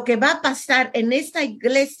de lo que va a pasar en esta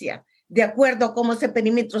iglesia de acuerdo a cómo ese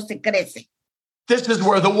perímetro se crece. This is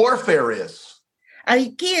where the warfare is.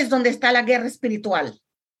 Aquí es donde está la guerra espiritual.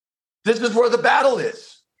 This is where the battle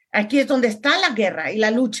is. Aquí es donde está la guerra y la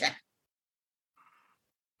lucha.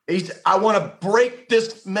 I want to break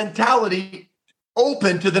this mentality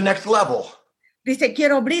open to the next level. Dice,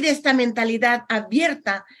 quiero abrir esta mentalidad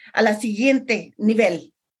abierta a la siguiente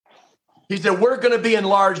nivel. He said, we're going to be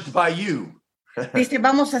enlarged by you. Dice,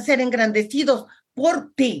 vamos a ser engrandecidos por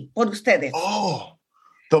ti, por ustedes. Oh,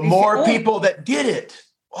 the more people that get it.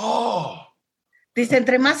 Oh. Dice,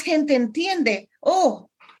 entre más gente entiende. Oh.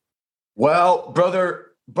 Well,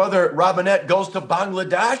 brother Robinette goes to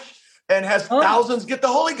Bangladesh and has thousands get the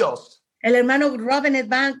Holy Ghost. El hermano Robinette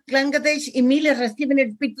va a Bangladesh y miles reciben el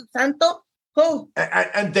Espíritu Santo. Oh.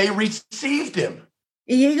 And they received him.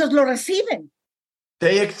 Y ellos lo reciben.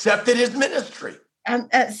 They accepted his ministry.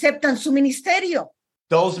 Aceptan su ministerio.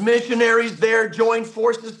 Those missionaries there joined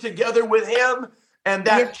forces together with him, and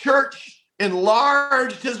that church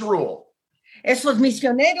enlarged his rule. Esos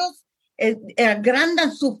misioneros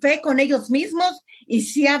agrandan su fe con ellos mismos y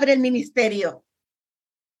se abre el ministerio.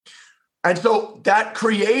 And so that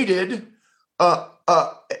created a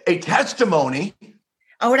testimony.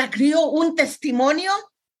 Ahora crió un testimonio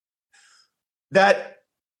That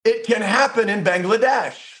it can happen in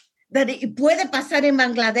Bangladesh. Puede pasar en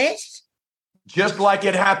Bangladesh. Just like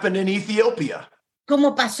it happened in Ethiopia.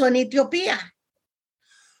 Como pasó en Etiopía.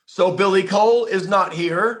 So Billy Cole is not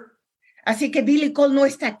here. Así que Billy Cole no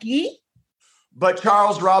está aquí. But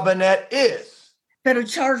Charles Robinette is. Pero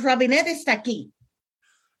Charles Robinette está aquí.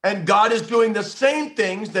 And God is doing the same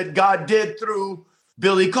things that God did through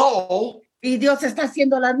Billy Cole. Y Dios está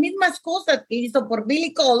haciendo las mismas cosas que hizo por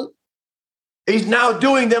Billy Cole. He's now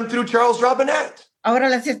doing them through Charles Robinette. Ahora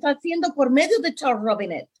las está haciendo por medio de Charles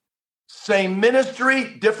Robinette. Same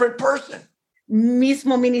ministry, different person.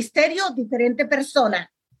 Mismo ministerio, diferente persona.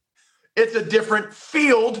 It's a different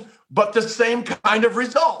field, but the same kind of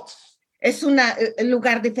results. Es un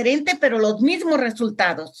lugar diferente, pero los mismos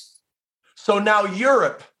resultados. So now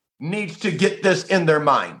Europe needs to get this in their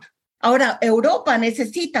mind. Ahora Europa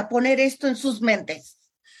necesita poner esto en sus mentes.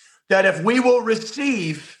 That if we will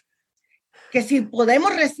receive que si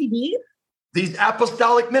podemos recibir these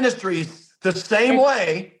apostolic ministries the same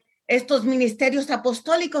way, estos ministerios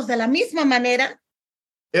apostólicos de la misma manera,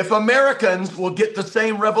 if Americans will get the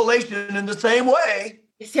same revelation in the same way,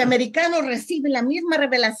 si americanos reciben la misma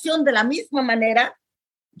revelación de la misma manera,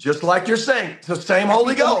 just like you're saying, it's the same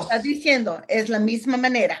Holy Ghost. Estás diciendo, es la misma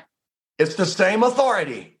manera. It's the same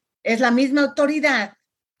authority. Es la misma autoridad.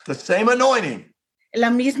 The same anointing. La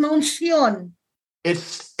misma unción.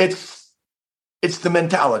 It's the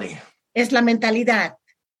mentality. Es la mentalidad.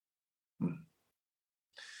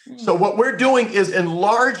 So what we're doing is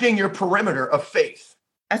enlarging your perimeter of faith.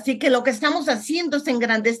 Así que lo que estamos haciendo es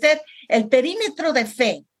engrandecer el perímetro de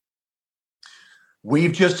fe.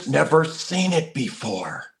 We've just never seen it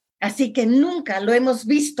before. Así que nunca lo hemos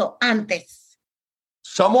visto antes.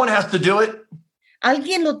 Someone has to do it.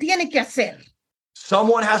 Alguien lo tiene que hacer.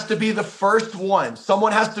 Someone has to be the first one.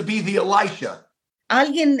 Someone has to be the Elisha.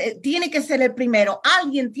 Alguien tiene que ser el primero.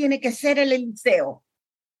 Alguien tiene que ser el Eliseo.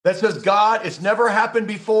 That says, God, it's never happened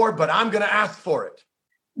before, but I'm going to ask for it.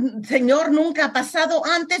 Señor, nunca ha pasado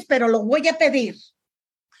antes, pero lo voy a pedir.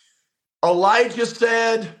 Elijah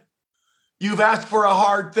said, you've asked for a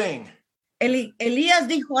hard thing. Elías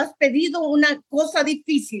dijo, has pedido una cosa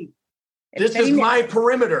difícil. This is my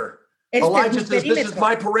perimeter. Elijah says, this is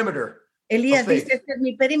my perimeter. Elías dice, este es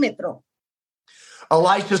mi perímetro.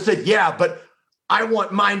 Elisha said, yeah, but I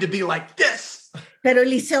want mine to be like this. Pero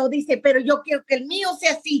Eliseo dice, pero yo quiero que el mío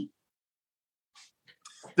sea así.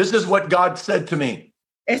 This is what God said to me.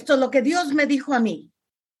 Esto es lo que Dios me dijo a mí.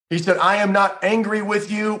 He said, I am not angry with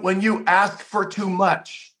you when you ask for too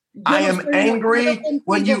much. I am angry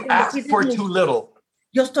when you ask for too little.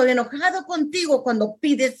 Yo estoy enojado contigo cuando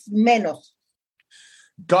pides menos.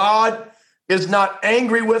 God is not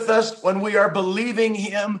angry with us when we are believing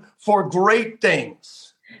him for great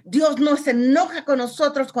things. Dios no se enoja con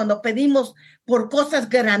nosotros cuando pedimos por cosas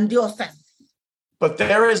grandiosas. But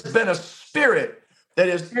there has been a spirit that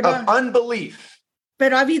is of unbelief.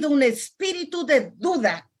 Pero ha habido un espíritu de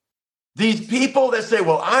duda. These people that say,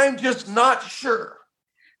 well, I'm just not sure.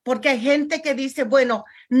 Porque hay gente que dice, bueno,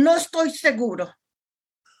 no estoy seguro.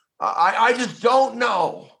 I just don't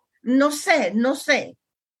know. No sé.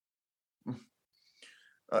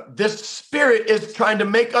 This spirit is trying to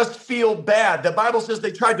make us feel bad. The Bible says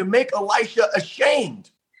they tried to make Elisha ashamed.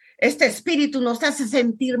 Este espíritu nos hace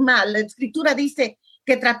sentir mal. La escritura dice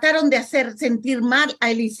que trataron de hacer sentir mal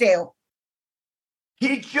a Eliseo.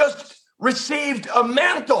 He just received a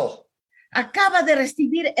mantle. Acaba de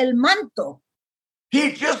recibir el manto.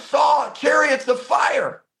 He just saw chariots of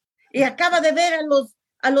fire. Y acaba de ver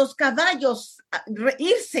a los caballos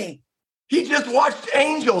irse. He just watched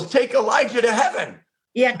angels take Elijah to heaven.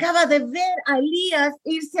 Y acaba de ver a Elías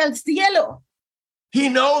irse al cielo. He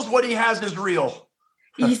knows what he has is real.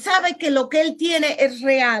 Y sabe que lo que él tiene es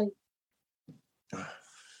real.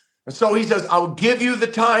 And so he says, I'll give you the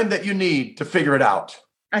time that you need to figure it out.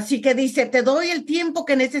 Así que dice, te doy el tiempo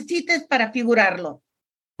que necesites para figurarlo.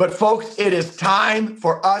 But folks, it is time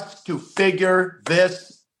for us to figure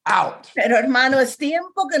this out. Pero hermano, es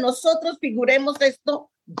tiempo que nosotros figuremos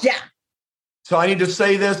esto ya. So I need to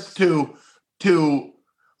say this to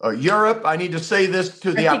Europe. I need to say this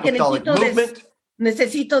to the apostolic movement.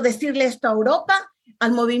 Necesito decirle esto a Europa,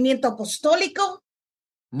 al movimiento apostólico.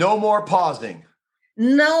 No more pausing.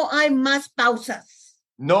 No hay más pausas.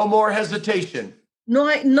 No more hesitation.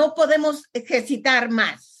 No podemos hesitar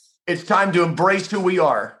más. It's time to embrace who we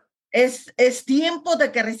are. Es tiempo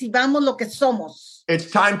de que recibamos lo que somos. It's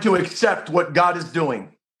time to accept what God is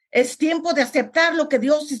doing. Es tiempo de aceptar lo que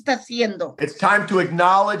Dios está haciendo. It's time to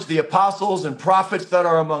acknowledge the apostles and prophets that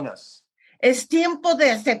are among us. Es tiempo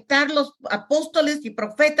de aceptar los apóstoles y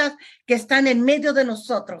profetas que están en medio de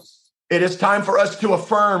nosotros. It is time for us to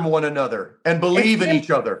affirm one another and believe in each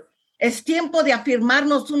other. Es tiempo de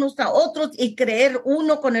afirmarnos unos a otros y creer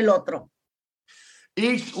uno con el otro.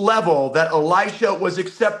 Each level that Elisha was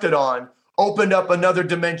accepted on opened up another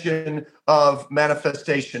dimension of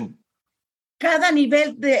manifestation. Cada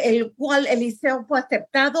nivel del cual Eliseo fue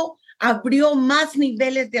aceptado abrió más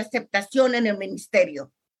niveles de aceptación en el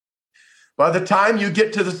ministerio. By the time you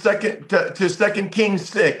get to the Second Kings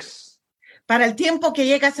 6, Para el tiempo que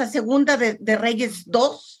llegas a Segunda de Reyes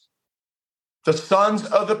 2, the sons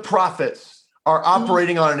of the prophets are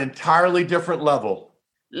operating on an entirely different level.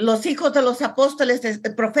 los hijos de los apóstoles,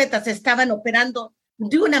 profetas, estaban operando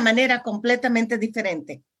de una manera completamente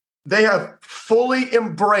diferente. They have fully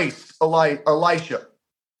embraced Elisha.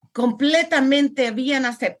 Completamente habían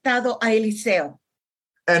aceptado a Eliseo.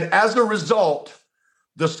 And as a result,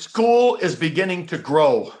 the school is beginning to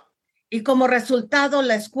grow. Y como resultado,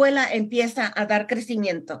 la escuela empieza a dar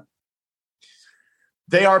crecimiento.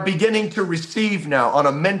 They are beginning to receive now on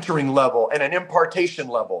a mentoring level and an impartation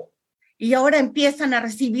level. Y ahora empiezan a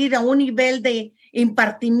recibir a un nivel de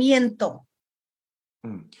impartimiento.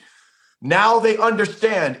 Now they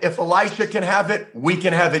understand if Elisha can have it, we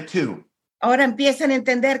can have it too. Ahora empiezan a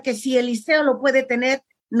entender que si Eliseo lo puede tener,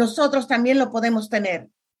 nosotros también lo podemos tener.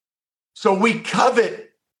 So we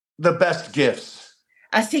covet the best gifts.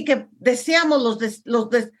 Así que deseamos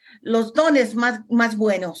los dones más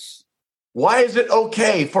buenos. Why is it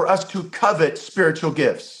okay for us to covet spiritual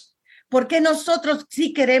gifts? ¿Por qué nosotros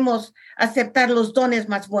sí queremos aceptar los dones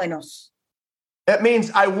más buenos? That means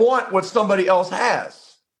I want what somebody else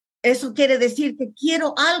has. Eso quiere decir que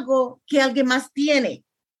quiero algo que alguien más tiene.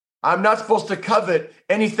 I'm not supposed to covet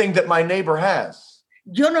anything that my neighbor has.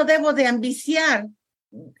 Yo no debo de ambiciar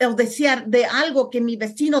o desear de algo que mi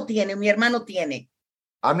vecino tiene, mi hermano tiene.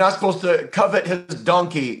 I'm not supposed to covet his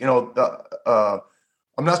donkey, I'm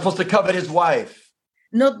not supposed to covet his wife.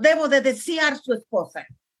 No debo de desear su esposa.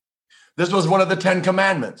 This was one of the 10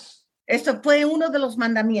 commandments. Eso fue uno de los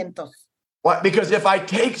mandamientos. Why? Because if I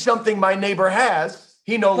take something my neighbor has,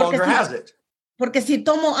 he no longer has it. Porque si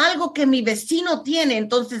tomo algo que mi vecino tiene,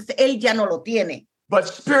 entonces él ya no lo tiene. But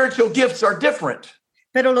spiritual gifts are different.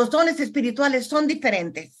 Pero los dones espirituales son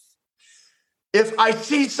diferentes. If I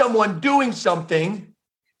see someone doing something,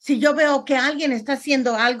 Si yo veo que alguien está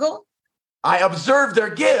haciendo algo, I observe their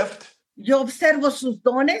gift. yo observo sus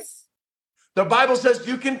dones. The Bible says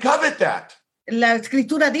you can covet that. La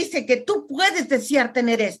escritura dice que tú puedes desear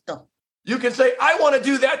tener esto. You can say, I want to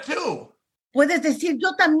do that too. Puedes decir,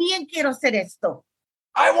 yo también quiero hacer esto.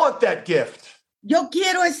 I want that gift. Yo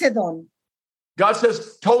quiero ese don. God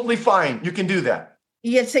says, totally fine. You can do that.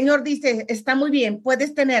 Y el Señor dice, está muy bien,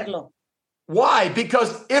 puedes tenerlo. Why?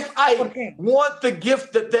 Because if I ¿Por qué? want the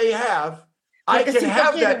gift that they have, I Porque can si yo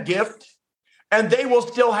have quiero- that gift and they will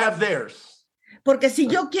still have theirs. Porque si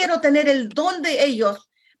yo quiero tener el don de ellos,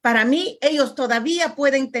 para mí, ellos todavía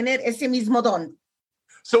pueden tener ese mismo don.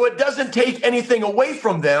 So it doesn't take anything away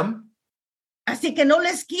from them. Así que no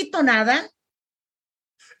les quito nada,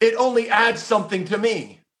 It only adds something to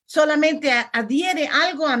me. solamente adhiere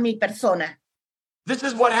algo a mi persona. This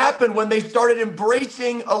is what happened when they started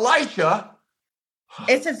embracing Elisha.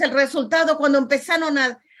 Ese es el resultado cuando empezaron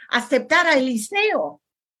a aceptar a Eliseo.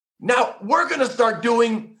 Now we're going to start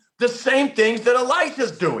doing the same things that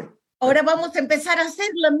Elisha's doing. Ahora vamos a empezar a hacer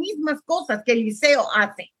las mismas cosas que Eliseo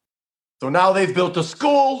hace. So now they've built a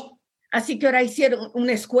school Así que ahora hicieron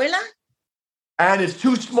una escuela and it's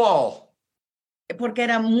too small. porque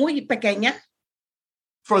era muy pequeña.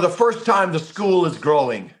 For the first time, the school is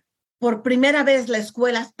growing. Por primera vez la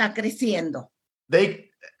escuela está creciendo. They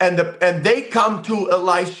come to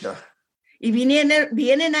Elisha. Y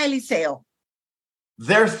vienen a Eliseo.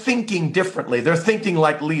 They're thinking differently. They're thinking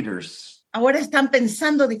like leaders. Ahora están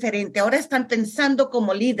pensando diferente. Ahora están pensando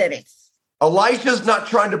como líderes. Elisha's not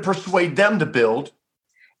trying to persuade them to build.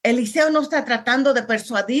 Eliseo no está tratando de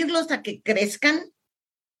persuadirlos a que crezcan.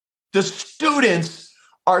 The students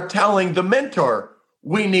are telling the mentor,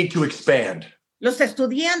 we need to expand. Los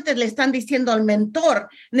estudiantes le están diciendo al mentor,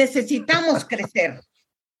 necesitamos crecer.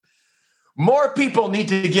 More people need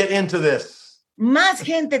to get into this. Más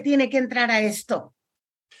gente tiene que entrar a esto.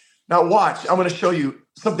 Now watch, I'm going to show you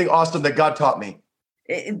something awesome that God taught me.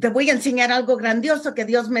 Te voy a enseñar algo grandioso que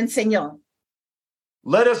Dios me enseñó.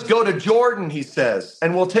 Let us go to Jordan, he says,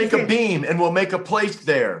 and we'll take a beam and we'll make a place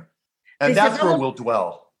there. And Dice, that's where "Vamos." we'll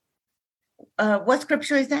dwell. What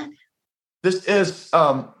scripture is that? This is,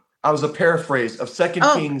 I was a paraphrase of 2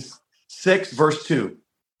 Kings 6, verse 2.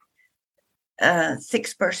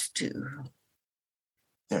 6 verse 2.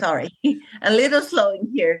 Yeah. Sorry, a little slow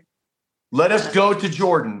in here. Let us go to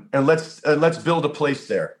Jordan and let's build a place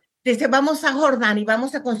there. Dice, vamos a Jordán y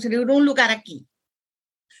vamos a construir un lugar aquí.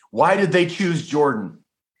 Why did they choose Jordan?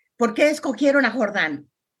 ¿Por qué escogieron a Jordán?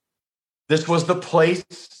 This was the place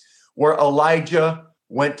where Elijah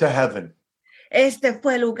went to heaven. Este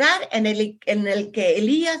fue el lugar en el que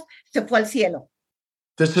Elías se fue al cielo.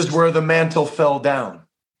 This is where the mantle fell down.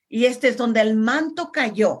 Y este es donde el manto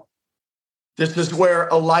cayó. This is where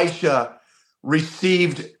Elisha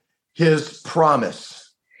received his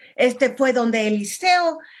promise. Este fue donde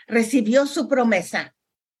Eliseo recibió su promesa.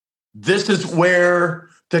 This is where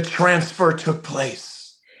the transfer took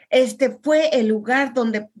place. Este fue el lugar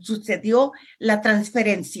donde sucedió la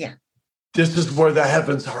transferencia. This is where the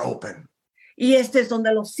heavens are open. Y este es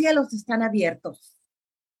donde los cielos están abiertos.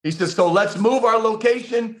 He says, so let's move our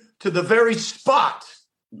location to the very spot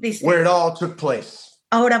where it all took place.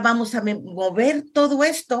 Ahora vamos a mover todo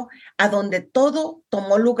esto a donde todo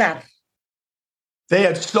tomó lugar. They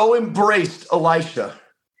had so embraced Elisha.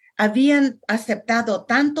 Habían aceptado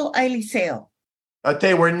tanto a Eliseo. That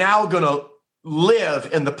they were now going to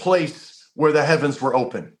live in the place where the heavens were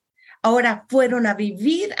open. Ahora fueron a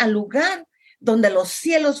vivir al lugar donde los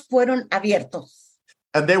cielos fueron abiertos.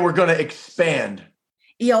 And they were going to expand.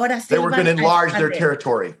 Y ahora they were going to enlarge their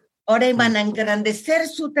territory. Ahora iban a engrandecer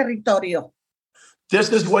su territorio.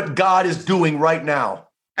 This is what God is doing right now.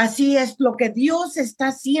 Así es lo que Dios está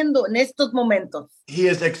haciendo en estos momentos. He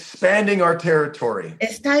is expanding our territory.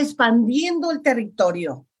 Está expandiendo el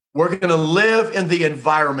territorio. We're going to live in the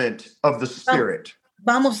environment of the Spirit.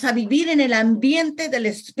 Vamos a vivir en el ambiente del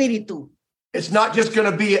Espíritu. It's not just going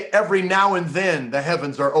to be every now and then the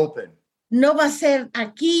heavens are open. No va a ser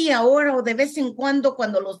aquí, ahora o de vez en cuando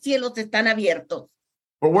los cielos están abiertos.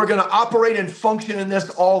 But we're going to operate and function in this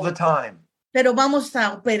all the time. Pero vamos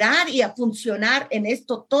a operar y a funcionar en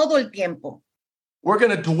esto todo el tiempo. We're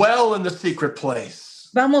going to dwell in the secret place.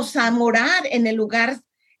 Vamos a morar en el lugar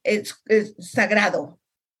sagrado.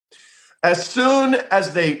 As soon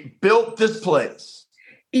as they built this place,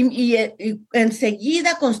 y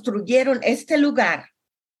enseguida construyeron este lugar.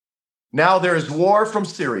 Now there is war from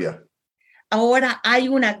Syria. Ahora hay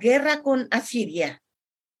una guerra con Asiria.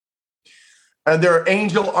 And there are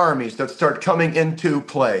angel armies that start coming into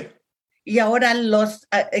play. Y ahora los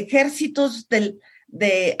ejércitos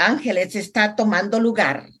de ángeles está tomando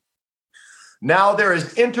lugar. Now there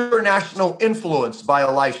is international influence by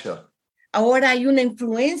Elisha. Ahora hay una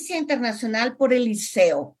influencia internacional por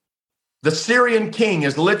Eliseo. The Syrian king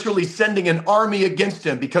is literally sending an army against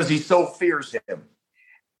him because he so fears him.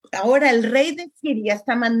 Ahora el rey de Siria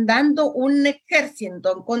está mandando un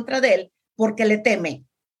ejército en contra de él porque le teme.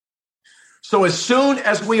 So as soon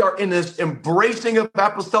as we are in this embracing of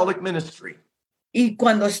apostolic ministry, y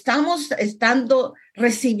cuando estamos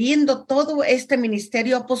recibiendo todo este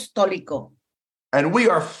ministerio apostólico, and we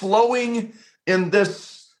are flowing in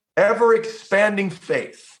this ever expanding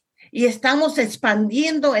faith, y estamos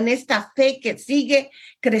expandiendo en esta fe que sigue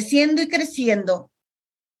creciendo y creciendo,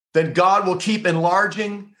 then God will keep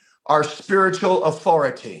enlarging our spiritual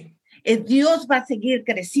authority. Dios va a seguir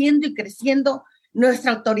creciendo y creciendo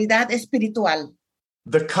nuestra autoridad espiritual.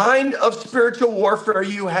 The kind of spiritual warfare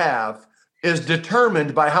you have is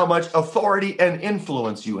determined by how much authority and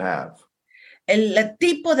influence you have. El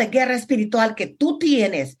tipo de guerra espiritual que tú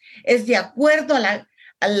tienes es de acuerdo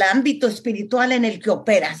al ámbito espiritual en el que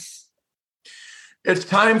operas. It's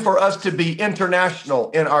time for us to be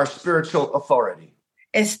international in our spiritual authority.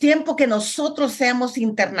 Es tiempo que nosotros seamos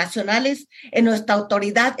internacionales en nuestra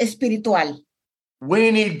autoridad espiritual.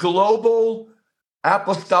 We need global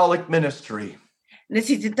apostolic ministry.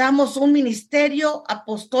 Necesitamos un ministerio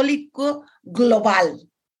apostólico global.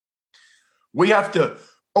 We have to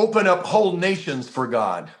open up whole nations for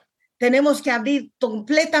God. Tenemos que abrir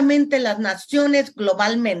completamente las naciones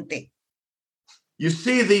globalmente. You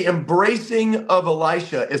see, the embracing of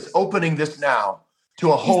Elisha is opening this now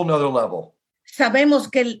to a whole nother level. Sabemos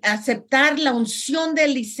que el aceptar la unción de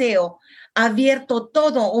Eliseo ha abierto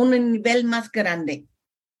todo a un nivel más grande.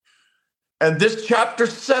 And this chapter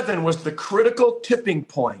 7 was the critical tipping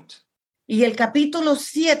point. Y el capítulo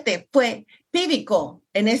 7 fue pívico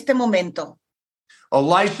en este momento.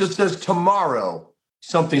 Elisha says, tomorrow,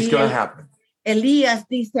 something's going to happen. Elías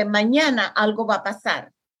dice, mañana algo va a pasar.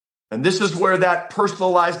 And this is where that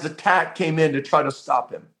personalized attack came in to try to stop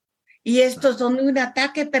him. Y esto es donde un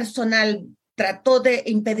ataque personal trató de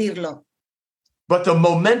impedirlo. But the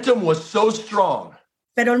momentum was so strong.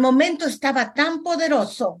 Pero el momento estaba tan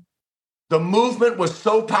poderoso The movement was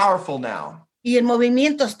so powerful now. y el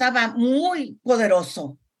movimiento estaba muy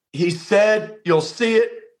poderoso. He said, you'll see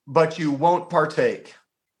it, but you won't partake.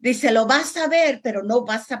 Dice, lo vas a ver, pero no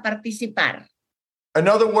vas a participar. In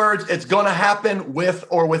other words, it's going to happen with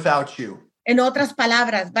or without you. En otras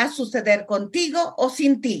palabras, va a suceder contigo o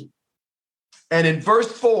sin ti. And in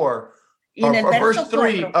verse 4, Y en el or verse verso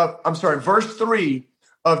 3 4, verse 3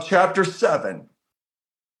 of chapter 7,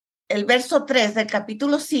 el verso 3 del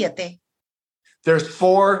capítulo 7, there's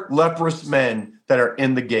 4 leprous men that are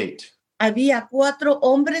in the gate. había 4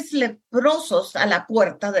 hombres leprosos a la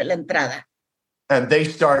puerta de la entrada. And they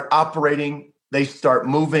start operating, they start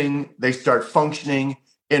moving, they start functioning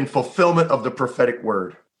in fulfillment of the prophetic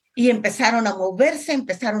word. Y empezaron a moverse,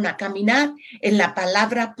 empezaron a caminar en la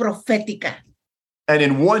palabra profética. And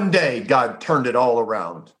in one day, God turned it all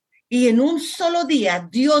around. Y en un solo día,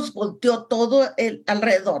 Dios volteó todo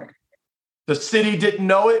alrededor. The city didn't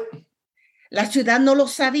know it La ciudad no lo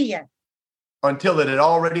sabía until it had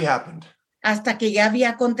already happened. hasta que ya había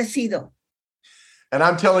acontecido. And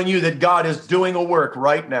I'm telling you that God is doing a work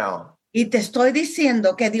right now. Y te estoy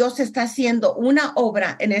diciendo que Dios está haciendo una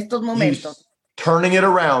obra en estos momentos. He's turning it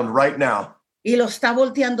around right now. Y lo está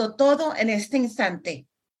volteando todo en este instante.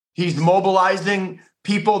 He's mobilizing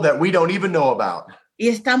people that we don't even know about. Y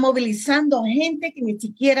está movilizando gente que ni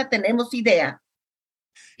siquiera tenemos idea.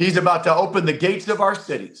 He's about to open the gates of our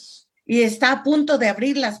cities. Y está a punto de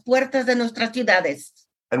abrir las puertas de nuestras ciudades.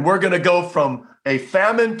 And we're going to go from a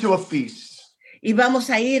famine to a feast. Y vamos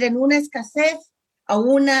a ir en una escasez a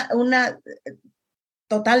una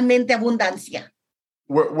totalmente abundancia.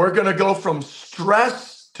 We're going to go from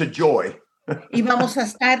stress to joy. Y vamos a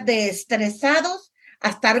estar de estresados a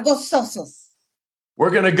estar gozosos. We're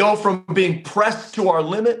going to go from being pressed to our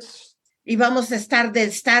limits Y vamos a estar de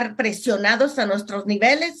estar presionados a nuestros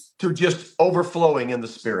niveles to just overflowing in the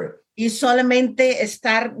spirit. y solamente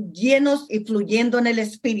estar llenos y fluyendo en el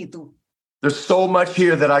espíritu. There's so much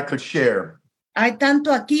here that I could share, Hay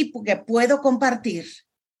tanto aquí que puedo compartir.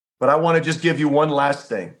 but I want to just give you one last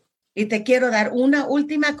thing. Y te quiero dar una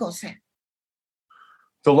última cosa.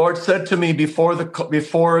 The Lord said to me before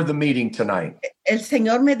the meeting tonight El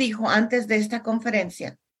Señor me dijo antes de esta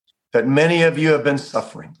conferencia that many of you have been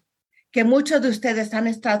suffering. que muchos de ustedes han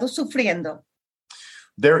estado sufriendo.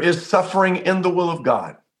 There is suffering in the will of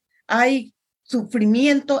God. Hay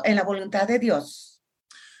sufrimiento en la voluntad de Dios.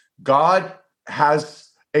 God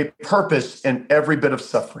has a purpose in every bit of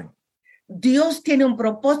suffering. Dios tiene un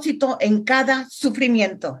propósito en cada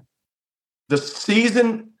sufrimiento. The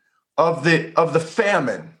season of the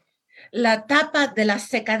famine, La etapa de la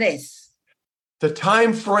secadez, the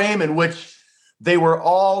time frame in which they were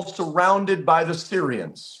all surrounded by the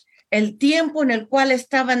Syrians, el tiempo en el cual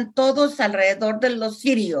estaban todos alrededor de los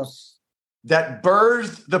sirios, that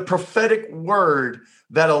birthed the prophetic word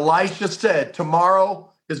that Elisha said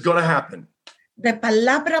tomorrow is going to happen. de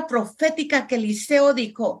palabra profética que Eliseo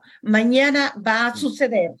dijo, mañana va a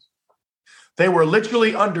suceder. They were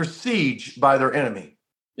literally under siege by their enemy.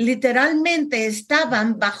 Literalmente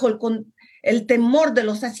estaban bajo el temor de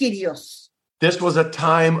los asirios. This was a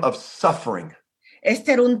time of suffering, Este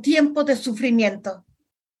era un tiempo de sufrimiento,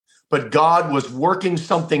 but God was working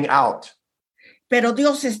something out pero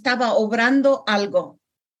Dios estaba obrando algo,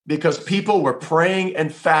 because people were praying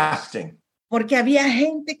and fasting. porque había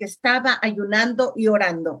gente que estaba ayunando y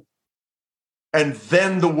orando. And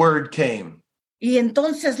then the word came. Y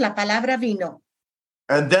entonces la palabra vino.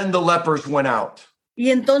 And then the lepers went out. Y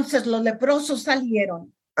entonces los leprosos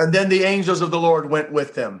salieron. And then the angels of the Lord went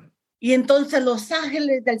with them. Y entonces los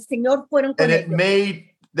ángeles del Señor fueron con And it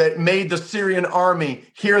ellos. made the Syrian army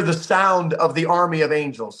hear the sound of the army of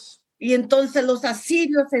angels. Y entonces los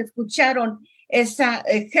asirios escucharon ese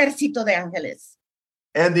ejército de ángeles.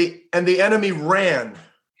 And the enemy ran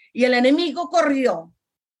Y el enemigo corrió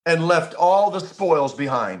and left all the spoils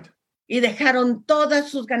behind. y dejaron todas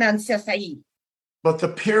sus ganancias ahí. But the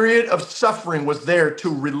period of suffering was there to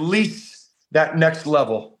release that next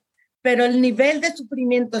level. Pero el nivel de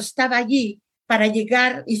sufrimiento estaba allí para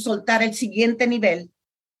llegar y soltar el siguiente nivel.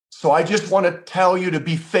 So I just want to tell you to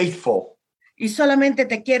be faithful. Y solamente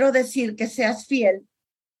te quiero decir que seas fiel.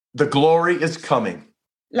 The glory is coming.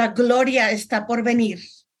 La gloria está por venir.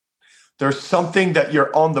 There's something that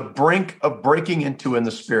you're on the brink of breaking into in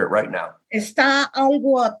the spirit right now. Está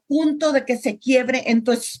algo a punto de que se quiebre en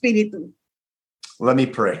tu espíritu. Let me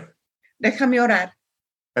pray. Déjame orar.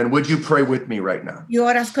 And would you pray with me right now? Y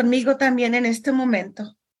oras conmigo también en este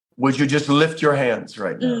momento. Would you just lift your hands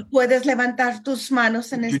right now? Y puedes levantar tus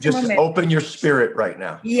manos en You este just momento. open your spirit right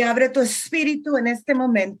now. Y abre tu espíritu en este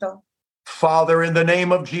momento. Father, in the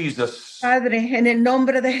name of Jesus, Padre, en el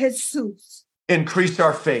nombre de Jesús, increase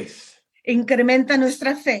our faith. incrementa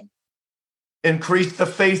nuestra fe. Increase the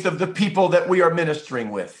faith of the people that we are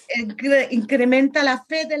ministering with. Incrementa la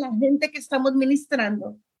fe de la gente que estamos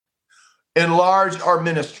ministrando. Enlarge our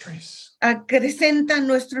ministries. Acrecenta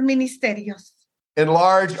nuestros ministerios.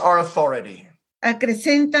 Enlarge our authority.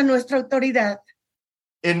 Acrecenta nuestra autoridad.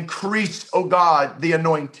 Increase, O God, the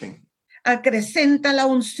anointing. Acrecenta la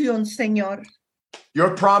unción, Señor.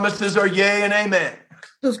 Your promises are yea and amen.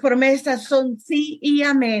 Tus promesas son sí y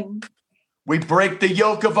amén. We break the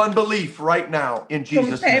yoke of unbelief right now in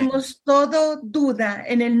Jesus' name. Rompemos todo duda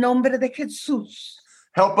en el nombre de Jesús.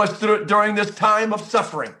 Help us during this time of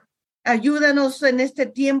suffering Ayúdanos en este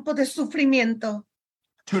tiempo de sufrimiento.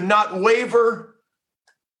 to not waver,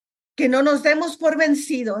 Que no nos demos por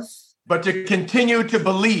vencidos, but to continue to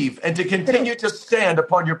believe and to continue to stand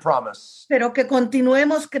upon your promise. pero que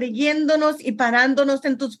continuemos creyéndonos y parándonos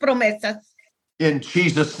en tus promesas. In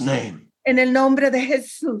Jesus' name. En el nombre de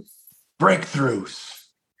Jesús.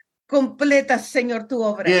 Breakthroughs. Completa, Señor, tu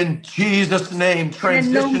obra. In Jesus' name,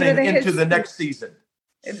 transitioning into the next season.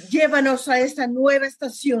 Llévanos a esta nueva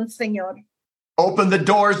estación, Señor. Open the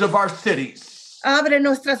doors of our cities. Abre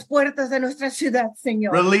nuestras puertas de nuestra ciudad,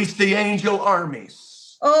 Señor. Release the angel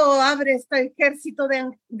armies. Oh, abre este ejército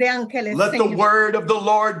de ángeles, Let the Señor. word of the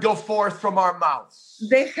Lord go forth from our mouths.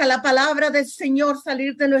 Deja la palabra del Señor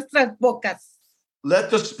salir de nuestras bocas.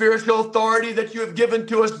 Let the spiritual authority that you have given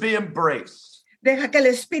to us be embraced. Deja que el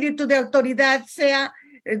espíritu de autoridad sea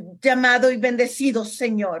llamado y bendecido,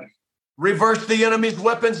 Señor. Reverse the enemy's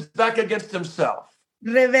weapons back against himself.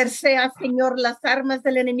 Reversea, Señor, las armas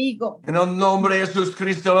del enemigo. En el nombre de Jesús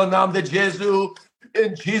Cristo, en el nombre de Jesús,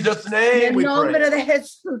 in Jesus' En name el we nombre pray. de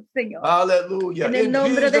Jesús, Señor. Hallelujah. En el In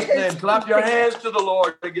nombre de Jesus' name, Jesús. clap your hands to the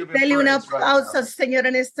Lord to give him Dele un praise right aplauso, now. Señor,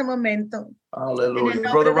 en este momento. Hallelujah. En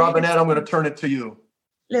el Brother nombre de Robinette, I'm Jesús. going to turn it to you.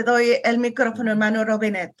 Le doy el micrófono, hermano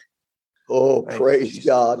Robinet. Oh, Thank you, praise Jesus.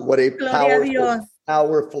 God. What a Gloria a Dios.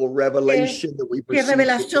 powerful revelation that we've Qué received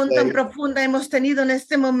revelación tan today. profunda hemos tenido en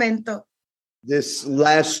este momento. This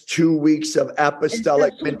last 2 weeks of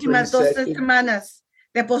apostolic Estas mentoring últimas 2 sessions, semanas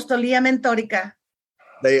de apostolía mentórica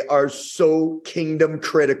they are so kingdom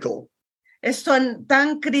critical. son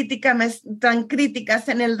tan críticas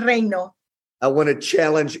en el reino. I want to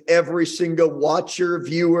challenge every single watcher,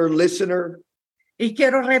 viewer, listener. Y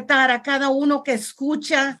quiero retar a cada uno que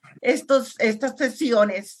escucha estas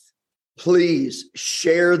sesiones. Please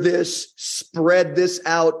share this, spread this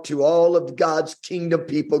out to all of God's kingdom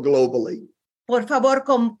people globally. Por favor,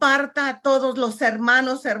 comparta a todos los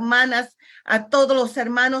hermanos, hermanas, a todos los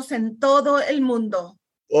hermanos en todo el mundo.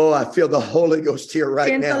 Oh, I feel the Holy Ghost here right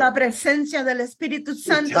Siento now. la presencia del Espíritu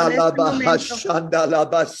Santo en este momento. Gracias, Señor.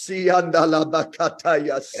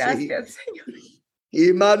 Gracias,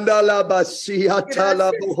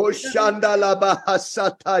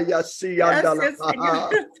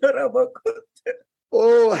 Señor.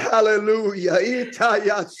 Oh, hallelujah.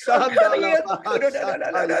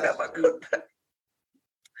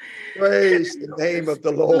 Praise the name of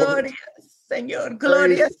the Lord. Gloria, Señor.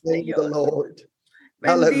 Gloria, Praise the name of the Señor. Lord.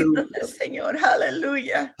 Bendito sea, Señor.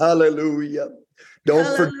 Aleluya. Hallelujah. Don't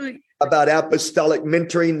forget Aleluya. about apostolic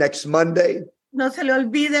mentoring next Monday. No se le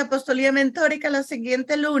olvide apostolía mentórica la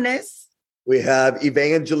siguiente lunes. We have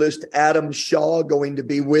evangelist Adam Shaw going to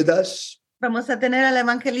be with us. Vamos a tener al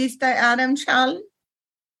evangelista Adam Shaw.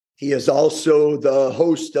 He is also the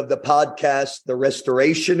host of the podcast, The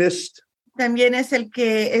Restorationist. También es el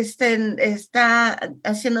que está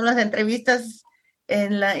haciendo las entrevistas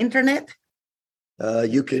en la internet.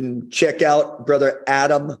 You can check out Brother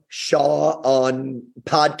Adam Shaw on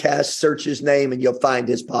podcast, search his name, and you'll find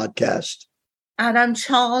his podcast. Adam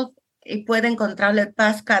Shaw, y puede encontrar el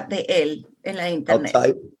podcast de él en la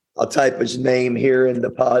internet. I'll type his name here in the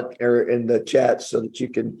pod or in the chat so that you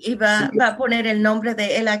can. Y va a poner el nombre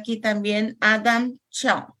de él aquí también, Adam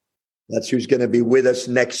Shaw. That's who's going to be with us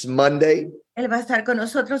next Monday. Él va a estar con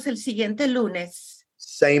nosotros el siguiente lunes.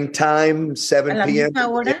 Same time, A 7 la p.m. misma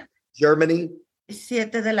hora, Germany,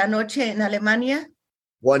 7 de la noche en Alemania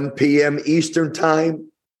 1 p.m. Eastern Time,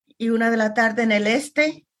 y 1 de la tarde en el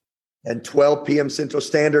este and 12 p.m. Central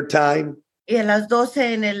Standard Time. y a las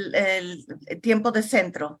 12 en el tiempo de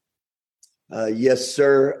centro. Yes,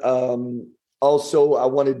 sir. Also, I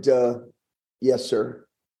wanted to, yes, sir.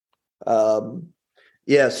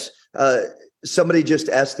 Yes. Somebody just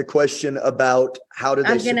asked the question about how do they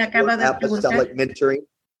Alguien support acaba de apostolic mentoring?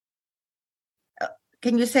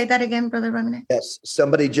 Can you say that again, Brother Ramírez? Yes.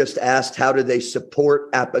 Somebody just asked how do they support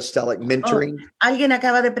apostolic mentoring? Alguien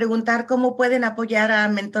acaba de preguntar cómo pueden apoyar a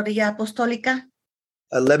Mentoría Apostólica.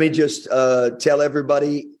 Let me just tell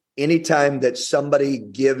everybody, anytime that somebody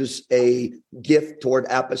gives a gift toward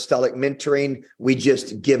apostolic mentoring, we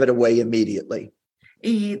just give it away immediately.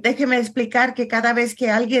 Y déjeme explicar que cada vez que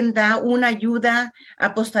alguien da una ayuda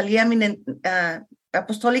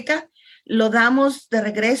apostólica, lo damos de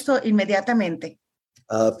regreso inmediatamente.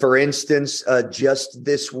 For instance, just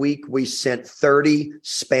this week, we sent 30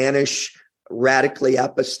 Spanish radically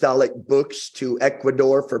apostolic books to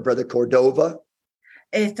Ecuador for Brother Cordova.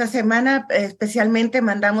 Esta semana especialmente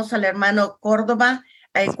mandamos al hermano Córdoba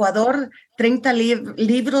a Ecuador 30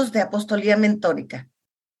 libros de apostolía mentórica.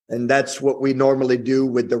 And that's what we normally do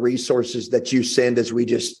with the resources that you send, as we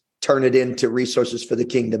just turn it into resources for the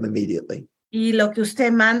kingdom immediately. Y lo que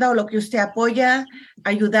usted manda o lo que usted apoya,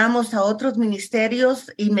 ayudamos a otros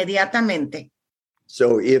ministerios inmediatamente.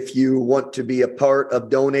 So if you want to be a part of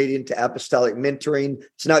donating to apostolic mentoring,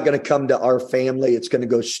 it's not going to come to our family. It's going to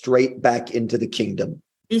go straight back into the kingdom.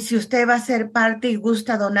 Y si usted va a ser parte y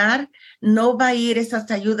gusta donar, no va a ir esas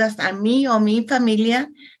ayudas a mí o mi familia,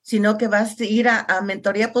 sino que va a ir a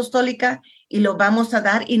mentoría apostólica y lo vamos a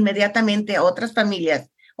dar inmediatamente a otras familias,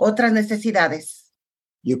 otras necesidades.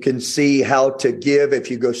 You can see how to give if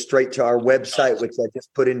you go straight to our website, which I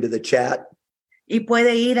just put into the chat. Y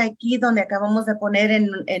puede ir aquí donde acabamos de poner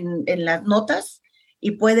en las notas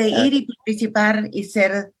y puede ir y participar y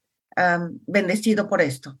ser bendecido por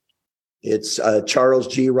esto. It's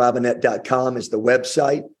charlesgrobinet.com is the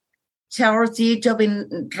website.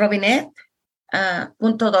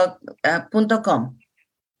 charlesgrobinet.com.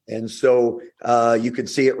 And so you can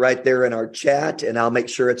see it right there in our chat, and I'll make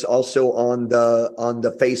sure it's also on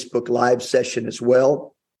the Facebook Live session as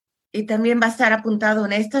well. Y también va a estar apuntado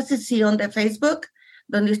en esta sesión de Facebook,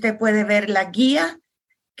 donde usted puede ver la guía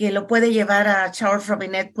que lo puede llevar a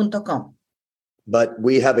charlesgrobinet.com. But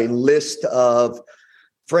we have a list of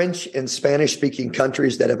French and Spanish-speaking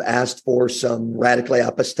countries that have asked for some radically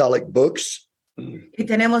apostolic books. Y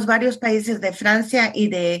tenemos varios países de Francia y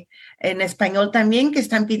en español también que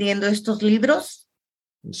están pidiendo estos libros.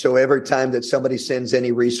 So every time that somebody sends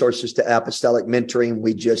any resources to apostolic mentoring,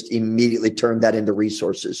 we just immediately turn that into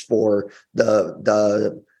resources for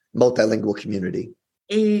the multilingual community.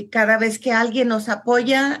 Y cada vez que alguien nos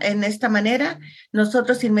apoya en esta manera,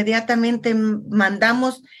 nosotros inmediatamente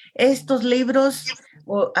mandamos estos libros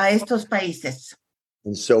a estos países.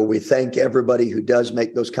 And so we thank everybody who does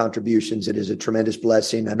make those contributions. It is a tremendous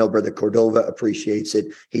blessing. I know Brother Cordova appreciates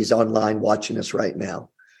it. He's online watching us right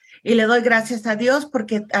now. Y le doy gracias a Dios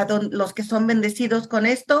porque los que son bendecidos con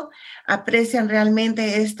esto aprecian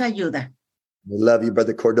realmente esta ayuda. We love you,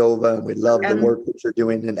 Brother Cordova, and we love the work that you're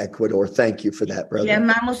doing in Ecuador. Thank you for that, brother. Le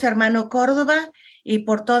amamos, hermano Córdoba, y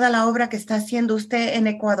por toda la obra que está haciendo usted en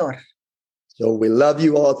Ecuador. So we love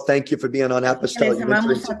you all. Thank you for being on Apostolic Les amamos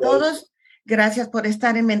Mentoring a today. todos. Gracias por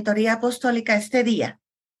estar en Mentoría Apostólica este día.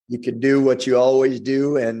 You can do what you always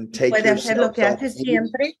do and take Puede hacer lo yourself que off hace mute.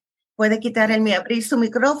 siempre. Puede abrir su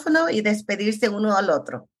micrófono y despedirse uno al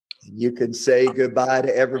otro. You can say goodbye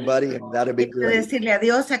to everybody, and that'll be Puede great. decirle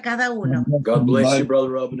adiós a cada uno. God bless you, Brother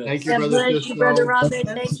Robin. Thank you, God Brother bless you, Brother Cisco. Robin.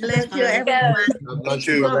 Bless you, everyone. God bless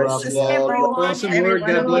you, Brother Bless Robin. everyone. Awesome word.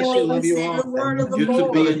 God bless you. Love you The all. word of the You too,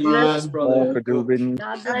 Lord. be in Yes, mind. brother. God God bless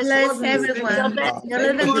everyone. God bless Dios les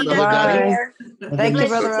everyone. bendiga. Bye. Thank you,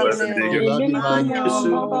 Brother Bless Robin. Love you, bye. you.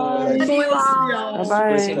 Love you all. Bye-bye. God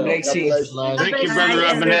bless you. Thank you, Brother Bye,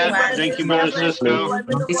 Robinette. everyone. Thank you, Brother Cisco.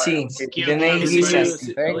 Thank you. The name Thank Jesus.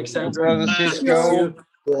 you, Thank you, Alexandra. Brother Cisco.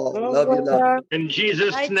 Cool. Love you, love In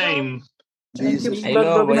Jesus' name. you. Jesus. I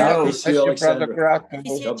know. God Bless bless you, you, Brother Alexandra. Crocker.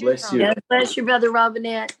 God bless you. God bless you, Brother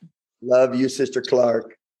Robinette. Love you, Sister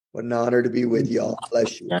Clark. What an honor to be with y'all.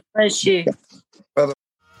 Bless you. God bless you.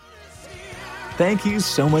 Thank you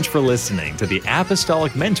so much for listening to the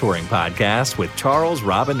Apostolic Mentoring Podcast with Charles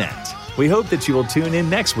Robinette. We hope that you will tune in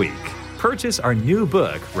next week. Purchase our new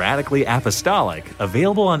book, Radically Apostolic,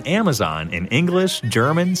 available on Amazon in English,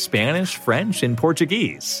 German, Spanish, French, and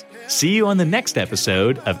Portuguese. See you on the next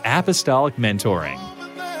episode of Apostolic Mentoring.